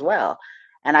things as well.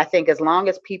 And I think as long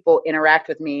as people interact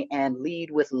with me and lead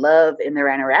with love in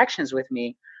their interactions with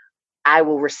me, I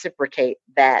will reciprocate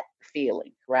that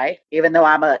feeling, right? Even though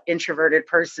I'm an introverted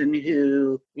person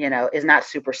who, is not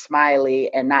super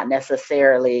smiley and not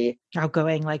necessarily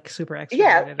outgoing, like super extroverted.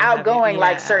 Yeah, outgoing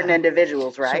like certain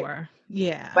individuals, right? Sure.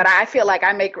 Yeah. But I feel like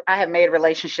I have made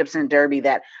relationships in Derby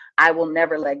that I will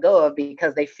never let go of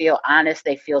because they feel honest,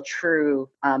 they feel true.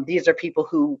 These are people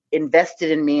who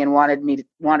invested in me and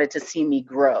wanted to see me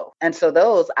grow. And so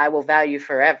those I will value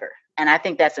forever. And I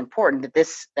think that's important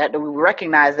that we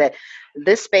recognize that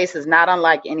this space is not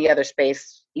unlike any other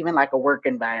space, even like a work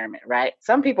environment, right?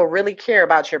 Some people really care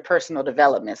about your personal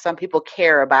development. Some people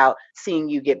care about seeing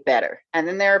you get better. And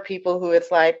then there are people who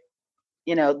it's like,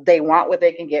 they want what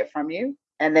they can get from you.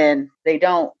 And then they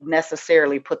don't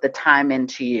necessarily put the time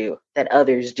into you that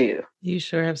others do. You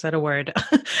sure have said a word.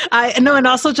 I know. And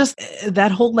also just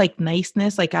that whole like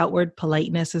niceness, like outward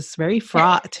politeness is very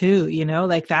fraught too,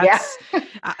 like that's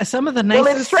some of the nicest.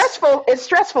 Well, it's stressful. It's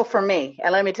stressful for me.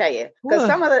 And let me tell you,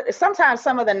 because sometimes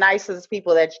some of the nicest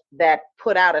people that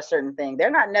put out a certain thing,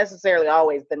 they're not necessarily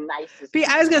always the nicest.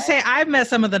 I was going to say, I've met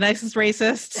some of the nicest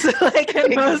racists, like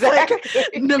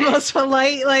the most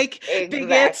polite, like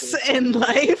bigots in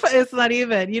life. It's not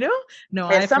even, no.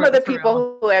 And some of the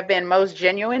people who have been most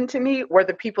genuine to me were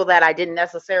the people that I didn't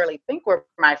necessarily think were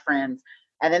my friends.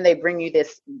 And then they bring you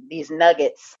these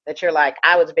nuggets that you're like,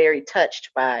 I was very touched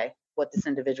by what this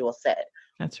individual said.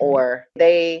 That's right. Or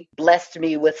they blessed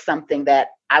me with something that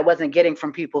I wasn't getting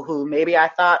from people who maybe I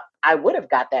thought I would have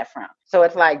got that from. So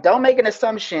it's like, don't make an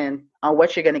assumption on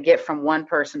what you're going to get from one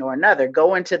person or another.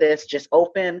 Go into this just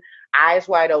open, eyes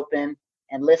wide open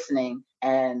and listening,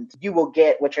 and you will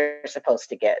get what you're supposed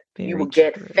to get. You will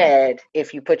get fed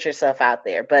if you put yourself out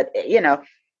there. But,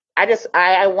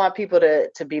 I want people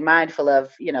to be mindful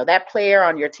of, that player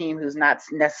on your team who's not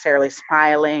necessarily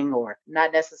smiling or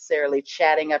not necessarily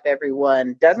chatting up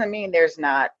everyone doesn't mean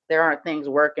there aren't things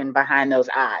working behind those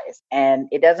eyes. And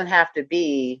it doesn't have to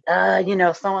be,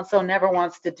 so-and-so never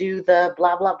wants to do the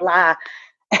blah, blah, blah.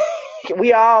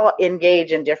 We all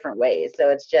engage in different ways.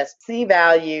 So it's just see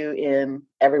value in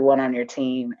everyone on your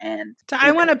team. And so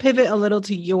I want to pivot a little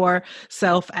to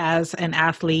yourself as an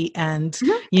athlete. And,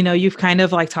 you've kind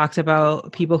of like talked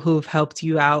about people who've helped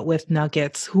you out with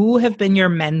nuggets. Who have been your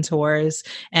mentors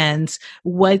and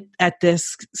what at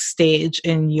this stage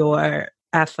in your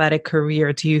athletic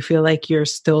career do you feel like you're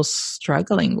still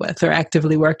struggling with or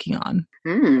actively working on?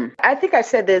 I think I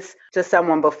said this to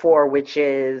someone before, which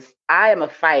is I am a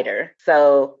fighter.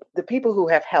 So the people who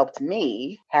have helped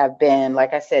me have been,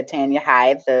 like I said, Tanya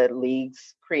Hyde, the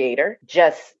league's creator,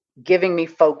 just giving me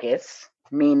focus,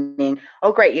 meaning,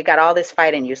 oh, great, you got all this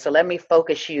fight in you. So let me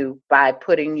focus you by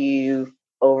putting you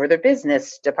over the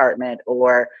business department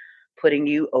or putting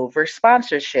you over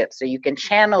sponsorship so you can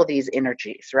channel these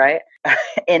energies, right,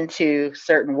 into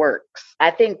certain works.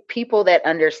 I think people that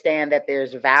understand that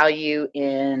there's value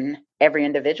in every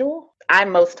individual, I'm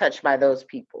most touched by those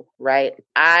people, right?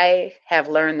 I have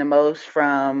learned the most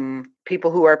from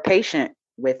people who are patient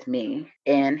with me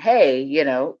and, hey,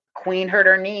 Queen hurt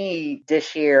her knee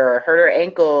this year or hurt her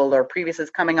ankle or previous is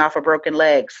coming off a broken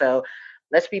leg. So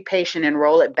let's be patient and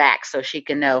roll it back so she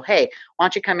can know, hey, why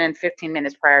don't you come in 15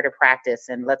 minutes prior to practice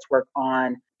and let's work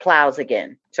on plows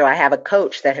again. So I have a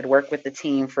coach that had worked with the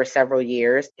team for several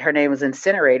years. Her name is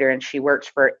Incinerator, and she works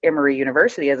for Emory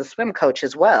University as a swim coach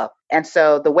as well. And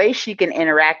so the way she can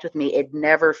interact with me, it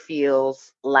never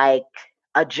feels like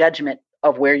a judgment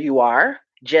of where you are.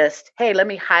 Just, hey, let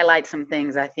me highlight some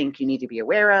things I think you need to be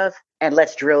aware of, and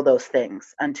let's drill those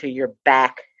things until you're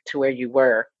back to where you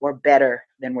were or better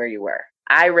than where you were.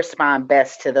 I respond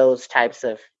best to those types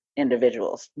of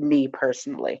individuals, me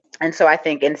personally. And so I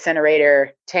think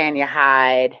Incinerator, Tanya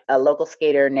Hyde, a local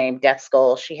skater named Death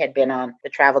Skull, she had been on the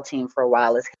travel team for a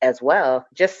while as well.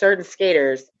 Just certain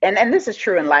skaters, and this is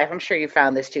true in life, I'm sure you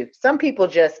found this too. Some people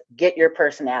just get your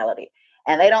personality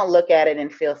and they don't look at it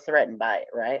and feel threatened by it,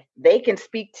 right? They can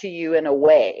speak to you in a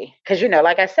way, because,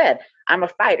 like I said, I'm a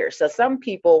fighter. So some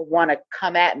people want to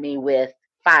come at me with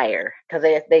fire because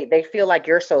they feel like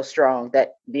you're so strong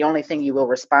that the only thing you will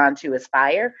respond to is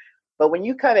fire. But when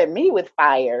you come at me with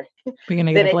fire, we're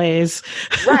gonna get a blaze.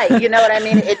 Right, you know what I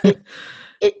mean?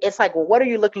 it's like, well, what are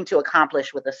you looking to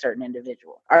accomplish with a certain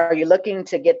individual? Are you looking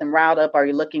to get them riled up? Are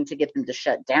you looking to get them to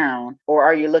shut down? Or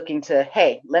are you looking to,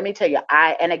 hey, let me tell you,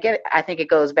 and again, I think it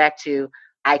goes back to,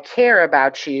 I care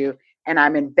about you and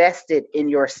I'm invested in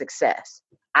your success.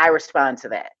 I respond to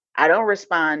that. I don't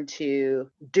respond to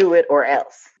do it or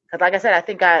else. Because like I said, I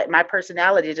think my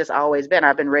personality has just always been,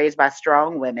 I've been raised by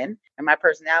strong women, and my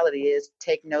personality is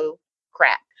take no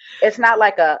crap. It's not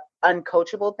like a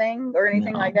uncoachable thing or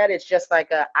anything like that. It's just like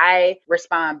I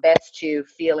respond best to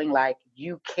feeling like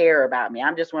you care about me.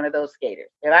 I'm just one of those skaters.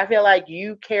 If I feel like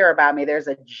you care about me, there's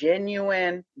a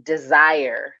genuine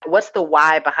desire. What's the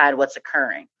why behind what's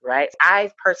occurring, right? I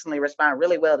personally respond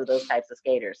really well to those types of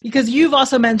skaters. Because you've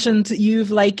also mentioned you've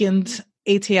likened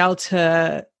ATL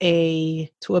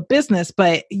to a business,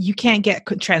 but you can't get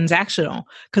transactional,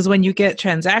 because when you get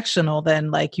transactional, then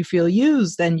like you feel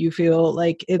used and you feel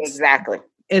like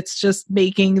it's just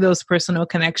making those personal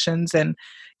connections. And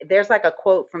there's like a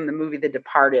quote from the movie The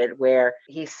Departed where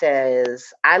he says,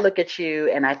 I look at you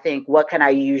and I think, what can I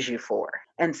use you for?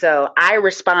 And so I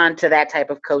respond to that type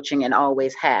of coaching and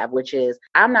always have, which is,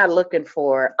 I'm not looking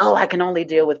for, oh, I can only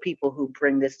deal with people who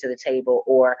bring this to the table,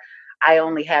 or I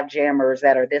only have jammers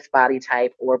that are this body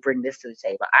type or bring this to the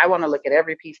table. I want to look at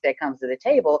every piece that comes to the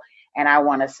table and I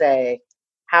want to say,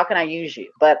 how can I use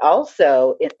you? But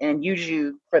also, and use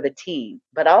you for the team.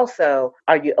 But also,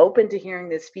 are you open to hearing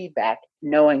this feedback,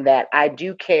 knowing that I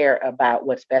do care about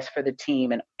what's best for the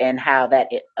team and how that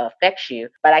it affects you,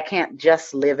 but I can't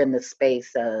just live in the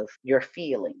space of your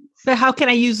feelings. But how can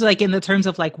I use, like, in the terms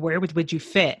of like, where would you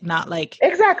fit? Not like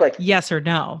exactly yes or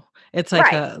no. It's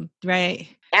like right.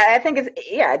 I think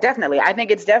definitely. I think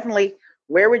it's definitely,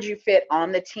 where would you fit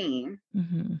on the team?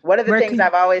 Mm-hmm. One of the things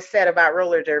I've always said about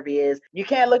roller derby is you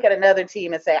can't look at another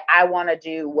team and say, I want to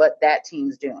do what that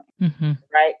team's doing,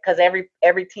 right? Because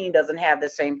every team doesn't have the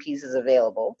same pieces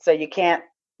available. So you can't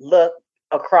look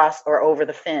across or over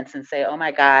the fence and say, oh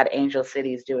my God, Angel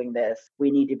City's doing this.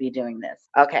 We need to be doing this.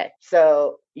 Okay,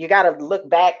 so you got to look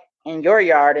back in your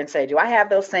yard and say, do I have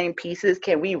those same pieces?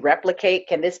 Can we replicate?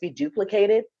 Can this be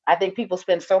duplicated? I think people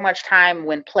spend so much time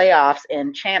when playoffs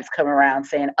and champs come around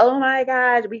saying, oh my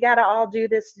God, we got to all do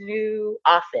this new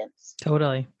offense.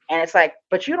 Totally. And it's like,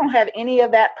 but you don't have any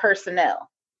of that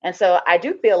personnel. And so I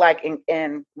do feel like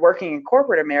in working in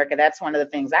corporate America, that's one of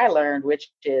the things I learned, which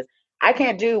is I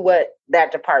can't do what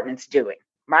that department's doing.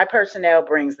 My personnel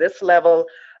brings this level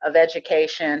of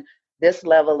education, this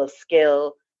level of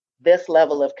skill, this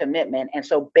level of commitment. And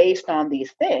so based on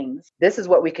these things, this is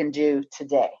what we can do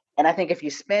today. And I think if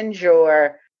you spend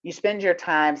your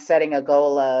time setting a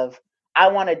goal of, I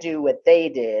want to do what they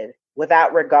did,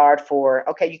 without regard for,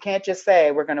 okay, you can't just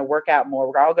say we're going to work out more.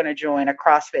 We're all going to join a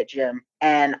CrossFit gym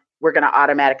and we're going to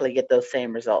automatically get those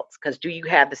same results. Because do you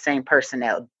have the same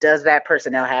personnel? Does that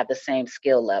personnel have the same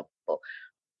skill level?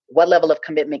 What level of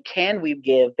commitment can we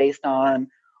give based on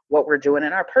what we're doing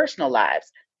in our personal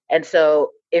lives? And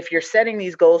so if you're setting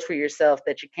these goals for yourself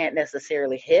that you can't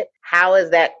necessarily hit, how is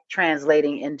that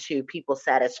translating into people's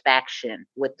satisfaction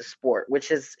with the sport,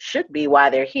 which should be why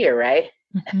they're here, right?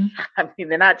 Mm-hmm. I mean,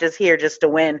 they're not just here just to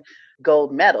win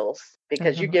gold medals,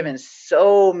 because you're giving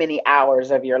so many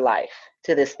hours of your life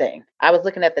to this thing. I was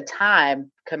looking at the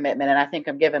time commitment, and I think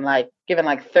I'm giving like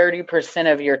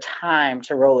 30% of your time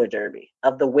to roller derby,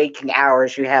 of the waking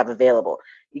hours you have available.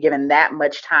 You're given that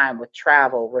much time with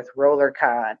travel, with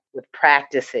RollerCon, with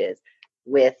practices,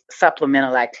 with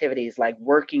supplemental activities like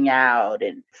working out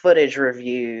and footage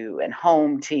review and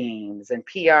home teams and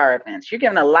PR events. You're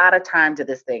giving a lot of time to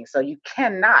this thing. So you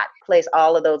cannot place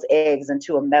all of those eggs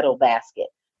into a medal basket,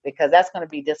 because that's going to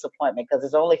be disappointment, because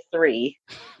there's only 3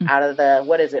 out of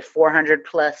the, 400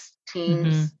 plus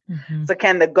teams. Mm-hmm, mm-hmm. So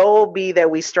can the goal be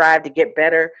that we strive to get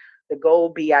better? The goal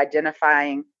be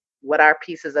identifying what our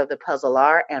pieces of the puzzle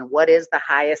are and what is the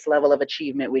highest level of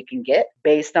achievement we can get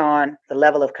based on the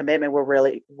level of commitment we're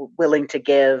really willing to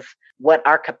give, what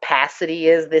our capacity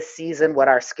is this season, what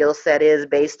our skill set is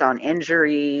based on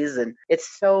injuries. And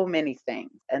it's so many things.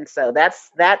 And so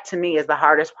that to me is the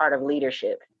hardest part of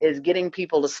leadership, is getting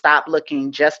people to stop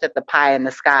looking just at the pie in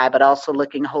the sky, but also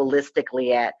looking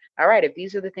holistically at, all right, if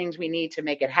these are the things we need to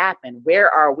make it happen, where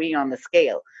are we on the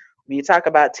scale? When you talk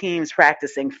about teams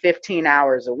practicing 15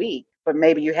 hours a week, but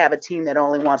maybe you have a team that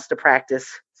only wants to practice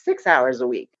 6 hours a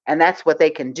week, and that's what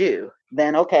they can do,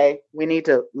 then okay, we need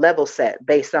to level set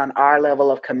based on our level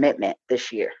of commitment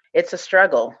this year. It's a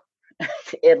struggle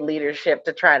in leadership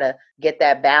to try to get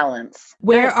that balance.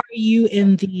 Where are you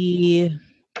in the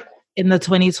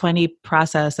 2020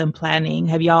 process and planning?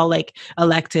 Have y'all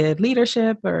elected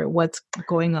leadership, or what's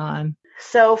going on?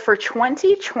 So for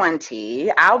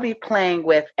 2020, I'll be playing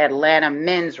with Atlanta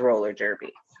men's roller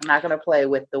derby. I'm not going to play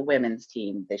with the women's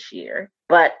team this year.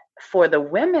 But for the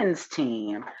women's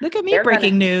team, look at me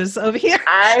breaking news over here.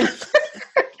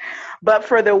 But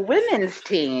for the women's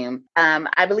team,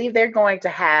 I believe they're going to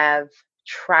have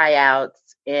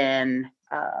tryouts in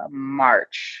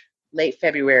March. Late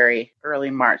February, early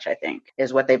March, I think,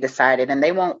 is what they've decided. And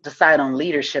they won't decide on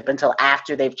leadership until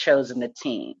after they've chosen the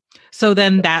team. So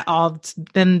then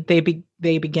they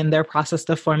begin their process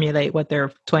to formulate what their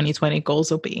 2020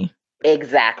 goals will be.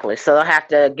 Exactly. So they'll have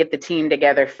to get the team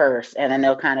together first, and then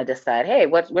they'll kind of decide, hey,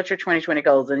 what's your 2020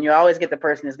 goals? And you always get the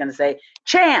person who's going to say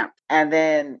champ. And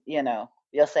then,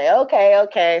 you'll say,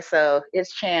 okay. So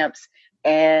it's champs.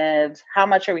 And how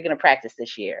much are we going to practice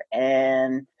this year?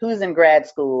 And who's in grad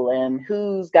school? And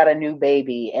who's got a new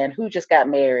baby? And who just got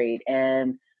married?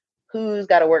 And who's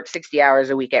got to work 60 hours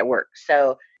a week at work?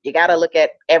 So you got to look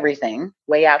at everything,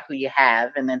 weigh out who you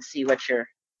have, and then see what you're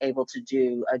able to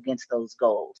do against those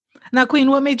goals. Now,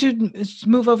 Queen, what made you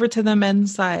move over to the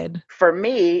men's side? For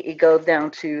me, it goes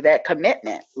down to that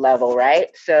commitment level, right?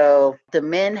 So the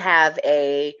men have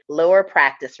a lower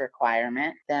practice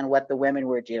requirement than what the women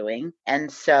were doing.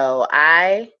 And so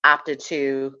I opted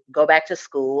to go back to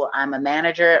school. I'm a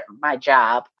manager at my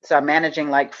job. So I'm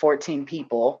managing like 14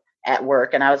 people at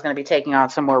work, and I was going to be taking on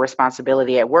some more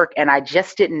responsibility at work. And I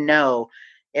just didn't know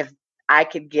if I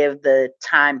could give the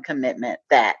time commitment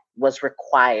that was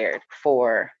required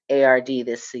for ARD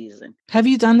this season. Have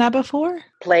you done that before?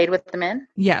 Played with the men?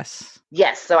 Yes.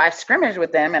 Yes. So I've scrimmaged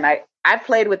with them, and I've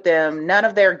played with them, none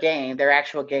of their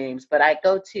actual games, but I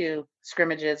go to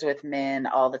scrimmages with men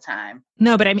all the time.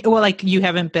 No, but I mean, well, like you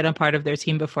haven't been a part of their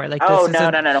team before. Like, this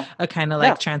no. A kind of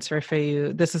like transfer for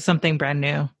you. This is something brand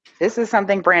new. This is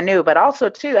something brand new, but also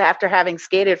too, after having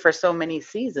skated for so many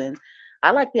seasons, I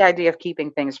like the idea of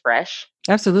keeping things fresh.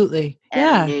 Absolutely.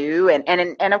 And new.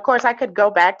 And of course, I could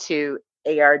go back to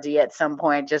ARD at some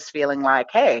point, just feeling like,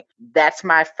 hey, that's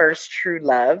my first true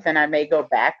love. And I may go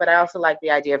back, but I also like the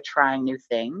idea of trying new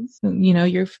things.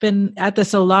 You've been at this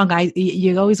so long.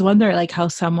 You always wonder like how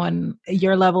someone,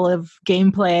 your level of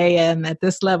gameplay and at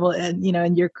this level and,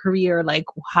 in your career, like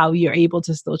how you're able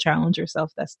to still challenge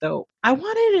yourself. That's dope. I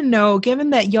wanted to know, given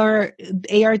that your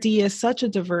ARD is such a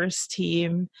diverse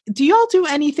team, do y'all do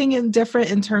anything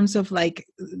different in terms of like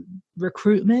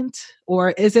recruitment,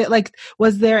 or is it like,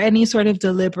 was there any sort of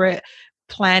deliberate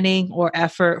planning or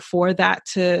effort for that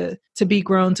to be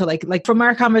grown to like from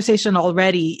our conversation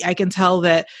already, I can tell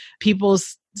that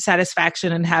people's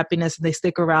satisfaction and happiness, and they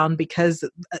stick around because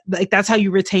like that's how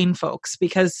you retain folks,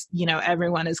 because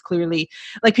everyone is clearly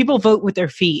like, people vote with their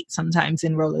feet sometimes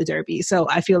in roller derby. So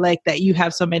I feel like that you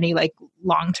have so many like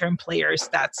long-term players,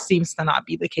 that seems to not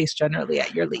be the case generally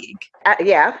at your league.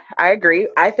 Yeah, I agree.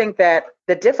 I think that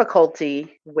the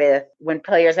difficulty with when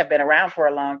players have been around for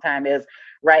a long time is,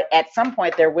 right, at some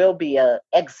point there will be a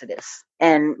exodus,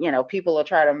 and people will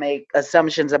try to make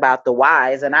assumptions about the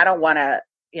whys, and I don't want to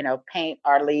paint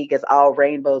our league as all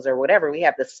rainbows or whatever. We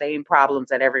have the same problems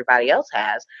that everybody else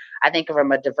has. I think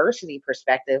from a diversity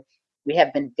perspective, we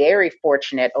have been very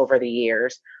fortunate over the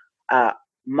years.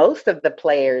 Most of the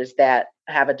players that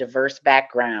have a diverse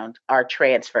background are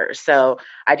transfers. So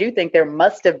I do think there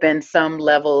must have been some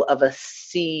level of a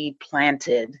seed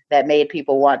planted that made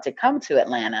people want to come to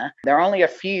Atlanta. There are only a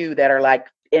few that are like,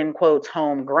 in quotes,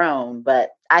 homegrown,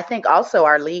 but I think also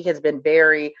our league has been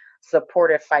very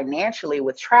supportive financially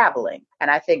with traveling. And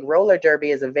I think roller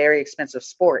derby is a very expensive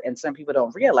sport, and some people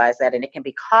don't realize that, and it can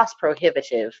be cost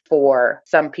prohibitive for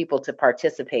some people to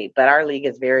participate. But our league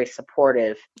is very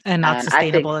supportive and not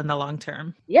sustainable in the long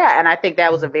term. Yeah, and I think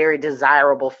that was a very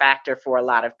desirable factor for a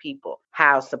lot of people,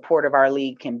 how supportive our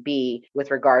league can be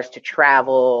with regards to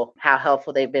travel, how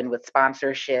helpful they've been with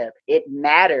sponsorship. It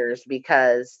matters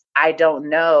because I don't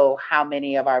know how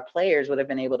many of our players would have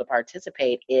been able to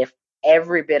participate if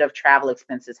every bit of travel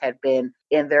expenses had been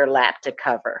in their lap to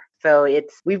cover. So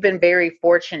we've been very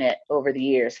fortunate over the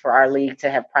years for our league to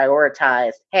have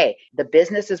prioritized, hey, the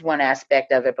business is one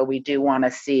aspect of it, but we do want to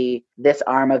see this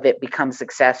arm of it become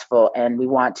successful. And we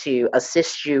want to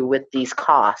assist you with these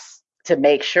costs to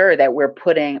make sure that we're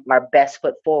putting our best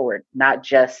foot forward, not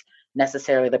just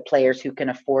necessarily the players who can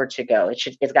afford to go.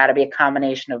 It's got to be a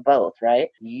combination of both, right?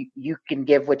 You can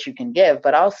give what you can give,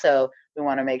 but also we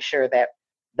want to make sure that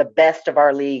the best of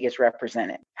our league is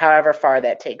represented, however far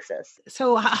that takes us.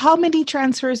 So how many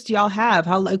transfers do y'all have?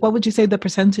 What would you say the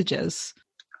percentage is?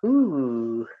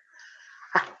 Ooh,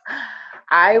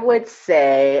 I would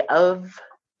say of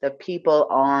the people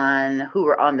who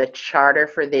were on the charter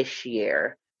for this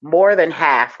year, more than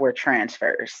half were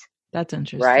transfers. That's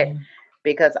interesting. Right?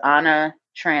 because Anna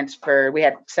transferred. We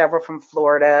had several from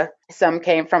Florida. Some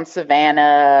came from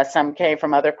Savannah. Some came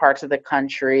from other parts of the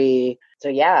country. So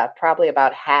yeah, probably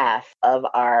about half of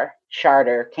our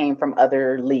charter came from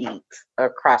other leagues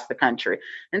across the country.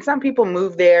 And some people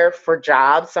moved there for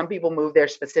jobs. Some people moved there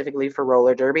specifically for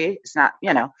roller derby. It's not,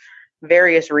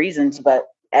 various reasons, but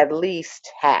at least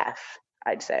half,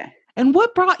 I'd say. And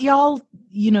what brought y'all,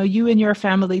 you and your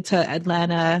family to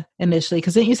Atlanta initially?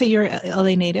 Because didn't you say you're an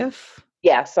LA native?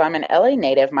 Yeah, so I'm an LA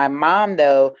native. My mom,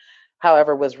 though,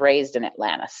 however, was raised in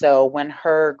Atlanta. So when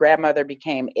her grandmother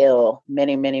became ill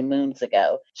many, many moons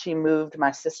ago, she moved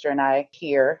my sister and I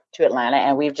here to Atlanta,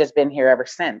 and we've just been here ever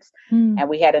since. And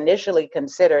we had initially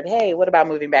considered, hey, what about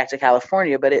moving back to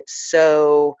California? But it's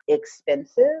so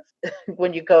expensive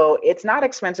when you go. It's not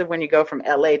expensive when you go from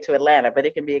LA to Atlanta, but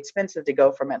it can be expensive to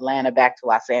go from Atlanta back to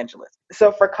Los Angeles.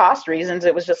 So for cost reasons,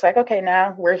 it was just like, okay,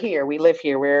 now we're here. We live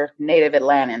here. We're native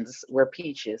Atlantans. We're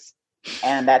peaches.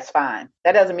 And that's fine.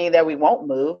 That doesn't mean that we won't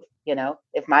move.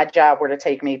 If my job were to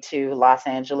take me to Los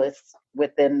Angeles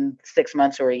within 6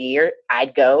 months or a year,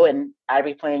 I'd go and I'd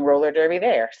be playing roller derby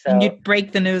there. So and you'd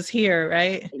break the news here,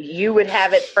 right? You would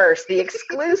have it first, the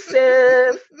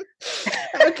exclusive.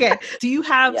 Okay. Do you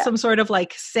have some sort of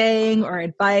like saying or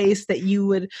advice that you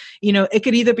would, it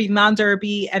could either be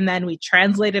non-derby and then we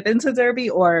translate it into derby,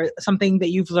 or something that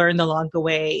you've learned along the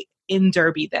way in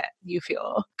derby that you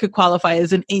feel could qualify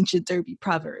as an ancient derby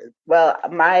proverb? Well,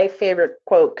 my favorite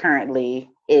quote currently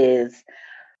is,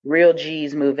 real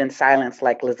G's move in silence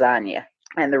like lasagna.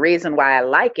 And the reason why I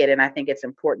like it, and I think it's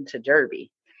important to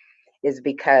derby, is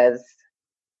because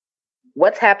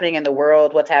what's happening in the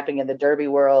world, what's happening in the derby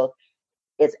world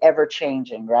is ever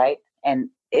changing, right? And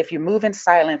if you move in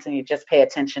silence and you just pay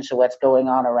attention to what's going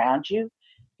on around you,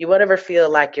 you won't ever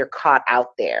feel like you're caught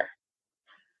out there.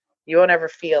 You won't ever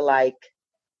feel like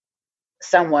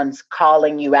someone's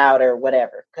calling you out or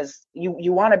whatever, because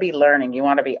you want to be learning. You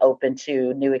want to be open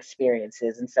to new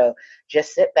experiences. And so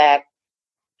just sit back,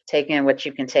 take in what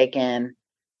you can take in,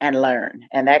 and learn.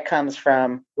 And that comes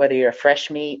from whether you're a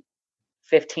fresh meat,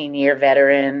 15-year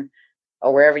veteran,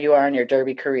 or wherever you are in your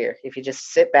derby career. If you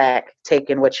just sit back,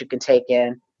 take in what you can take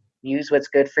in, use what's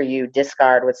good for you,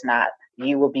 discard what's not,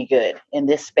 you will be good in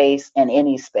this space and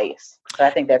any space. So I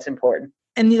think that's important.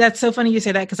 And that's so funny you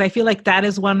say that, because I feel like that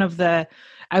is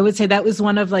I would say that was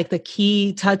one of like the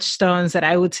key touchstones that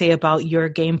I would say about your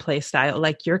gameplay style.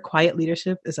 Like your quiet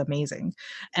leadership is amazing.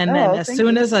 And then as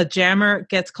soon as a jammer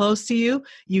gets close to you,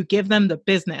 you give them the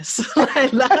business.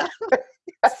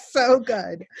 So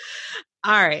good.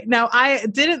 All right. Now I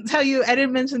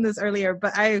didn't mention this earlier,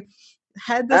 but I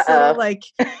had this little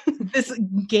this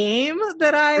game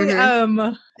that I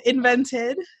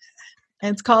invented.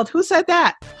 And it's called Who Said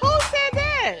That? Who said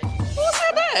that? Who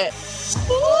said that?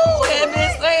 Who had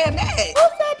been saying that? Who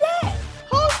said that?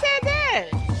 Who said that?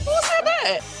 Who said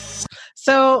that?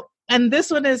 So, and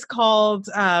this one is called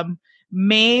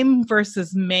MAME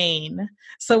versus Maine.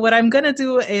 So what I'm going to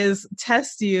do is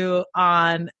test you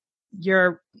on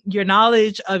your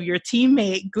knowledge of your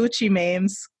teammate Gucci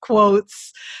Mane's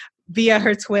quotes via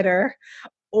her Twitter,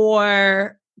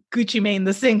 or Gucci Mane,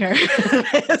 the singer.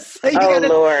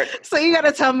 Lord. So you got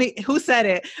to tell me who said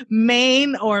it,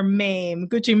 Mane or Mame.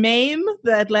 Gucci Mane,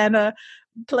 the Atlanta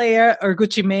player, or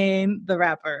Gucci Mane, the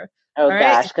rapper? Oh,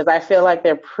 gosh, because I feel like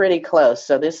they're pretty close.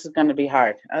 So this is going to be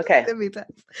hard. Okay.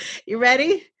 You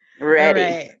ready? Ready. All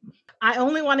right. I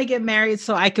only want to get married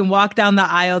so I can walk down the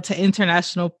aisle to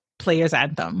International Players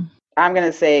Anthem. I'm going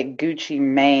to say Gucci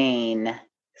Mane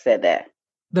said that.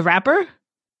 The rapper?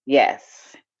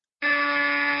 Yes.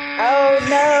 Oh,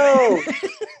 no.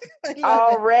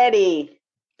 Already.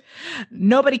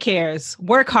 Nobody cares.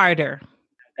 Work harder.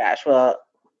 Gosh, well,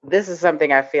 this is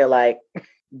something I feel like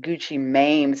Gucci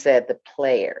Mane said the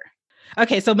player.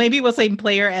 Okay, so maybe we'll say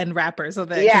player and rapper. So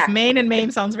that Mane and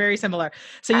Mame sounds very similar.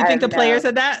 So you think the player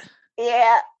said that?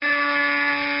 Yeah.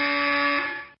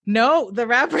 No, the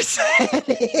rapper said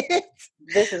it.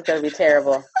 This is going to be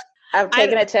terrible. I'm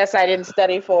taking a test I didn't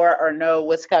study for or know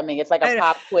what's coming. It's like a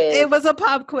pop quiz. It was a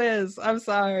pop quiz. I'm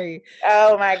sorry.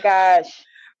 Oh, my gosh.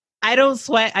 I don't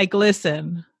sweat. I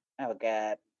glisten. Oh,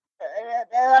 God.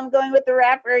 I'm going with the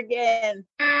rapper again.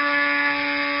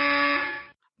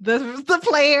 The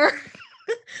player.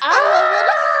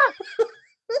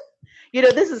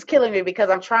 This is killing me because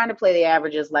I'm trying to play the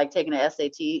averages, like taking an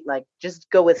SAT, like just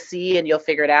go with C and you'll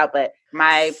figure it out. But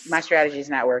my strategy is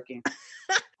not working.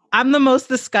 I'm the most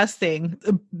disgusting.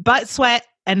 Butt sweat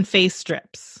and face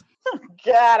strips. Oh,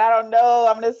 God, I don't know.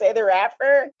 I'm going to say the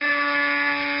rapper.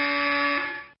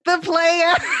 The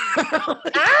player.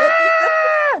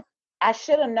 I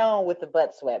should have known with the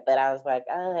butt sweat, but I was like,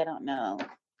 oh, I don't know.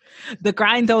 The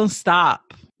grind don't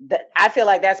stop. I feel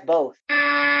like that's both. The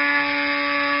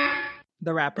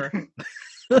rapper.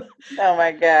 Oh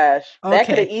my gosh. Okay. That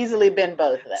could have easily been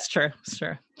both of them. It's true. It's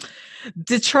true.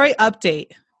 Detroit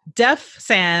update. Def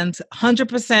sand,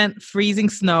 100% freezing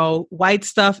snow. White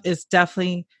stuff is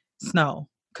definitely snow.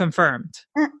 Confirmed.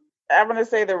 I'm going to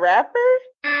say the rapper.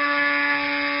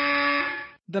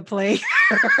 The player.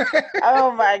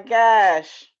 Oh my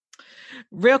gosh.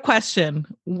 Real question.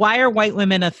 Why are white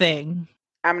women a thing?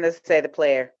 I'm going to say the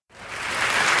player.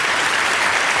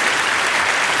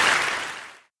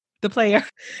 The player.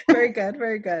 Very good.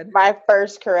 Very good. My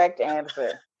first correct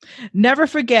answer. Never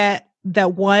forget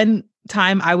that one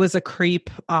time I was a creep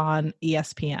on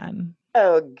ESPN.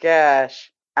 Oh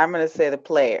gosh. I'm going to say the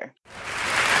player.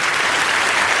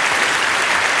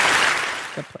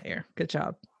 The player. Good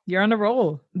job. You're on a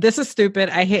roll. This is stupid.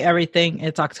 I hate everything.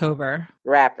 It's October.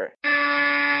 Rapper.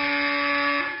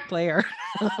 Player.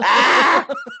 Ah!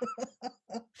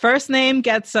 First name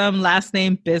get some, last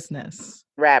name business.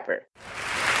 Rapper.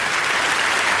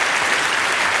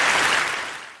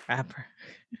 Rapper.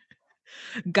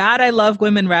 God, I love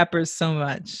women rappers so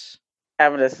much.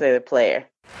 I'm going to say the player.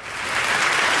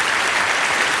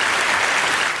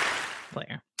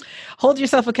 Player. Hold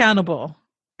yourself accountable.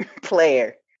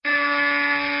 Player.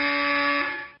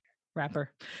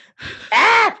 Rapper.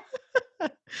 Ah!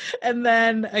 And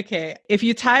then, okay. If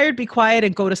you're tired, be quiet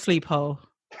and go to sleep, ho.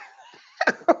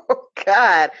 Oh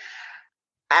God.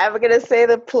 I'm going to say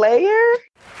the player.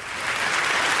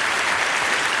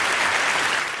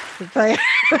 The player.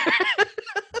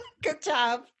 Good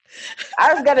job.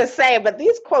 I was going to say, but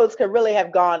these quotes could really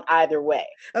have gone either way.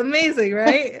 Amazing,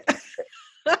 right?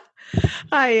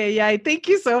 Hi. Thank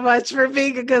you so much for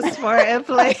being a good sport and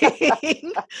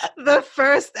playing the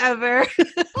first ever. Who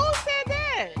said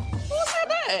that? Who said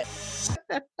that?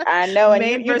 I know, and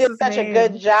Name you did versus such name. a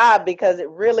good job because it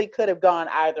really could have gone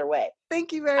either way.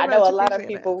 Thank you very I much. know a lot of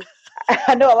Appreciate it. people.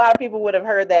 I know a lot of people would have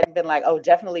heard that and been like, "Oh,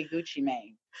 definitely Gucci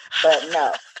Mane," but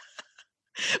no.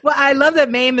 Well, I love that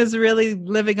Mame is really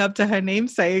living up to her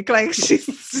namesake. Like she's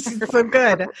so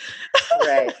good.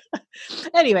 Right.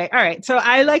 Anyway, all right. So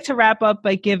I like to wrap up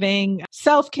by giving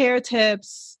self-care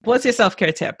tips. What's your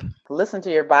self-care tip? Listen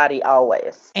to your body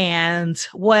always. And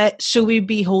what should we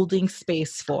be holding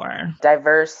space for?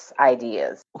 Diverse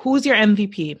ideas. Who's your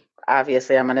MVP?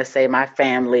 Obviously, I'm going to say my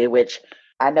family, which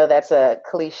I know that's a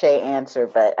cliche answer,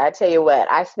 but I tell you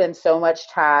what, I spend so much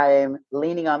time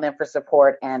leaning on them for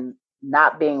support and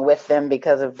not being with them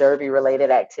because of Derby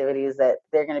related activities that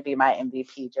they're going to be my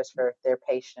MVP just for their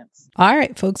patience. All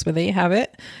right, folks, well, there you have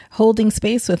it. Holding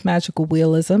Space with Magical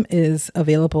Realism is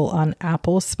available on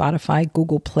Apple, Spotify,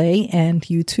 Google Play, and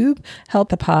YouTube. Help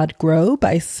the pod grow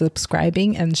by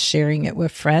subscribing and sharing it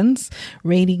with friends.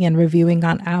 Rating and reviewing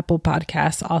on Apple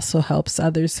Podcasts also helps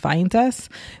others find us.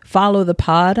 Follow the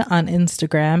pod on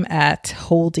Instagram at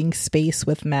Holding Space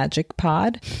with Magic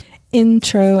Pod.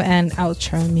 Intro and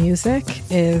outro music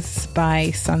is by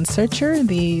Sun Searcher.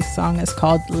 The song is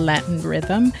called Latin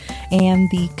Rhythm, and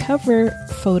the cover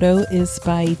photo is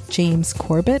by James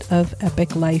Corbett of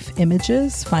Epic Life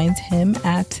Images. Find him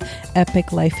at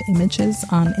Epic Life Images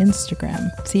on Instagram.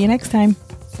 See you next time.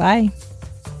 Bye.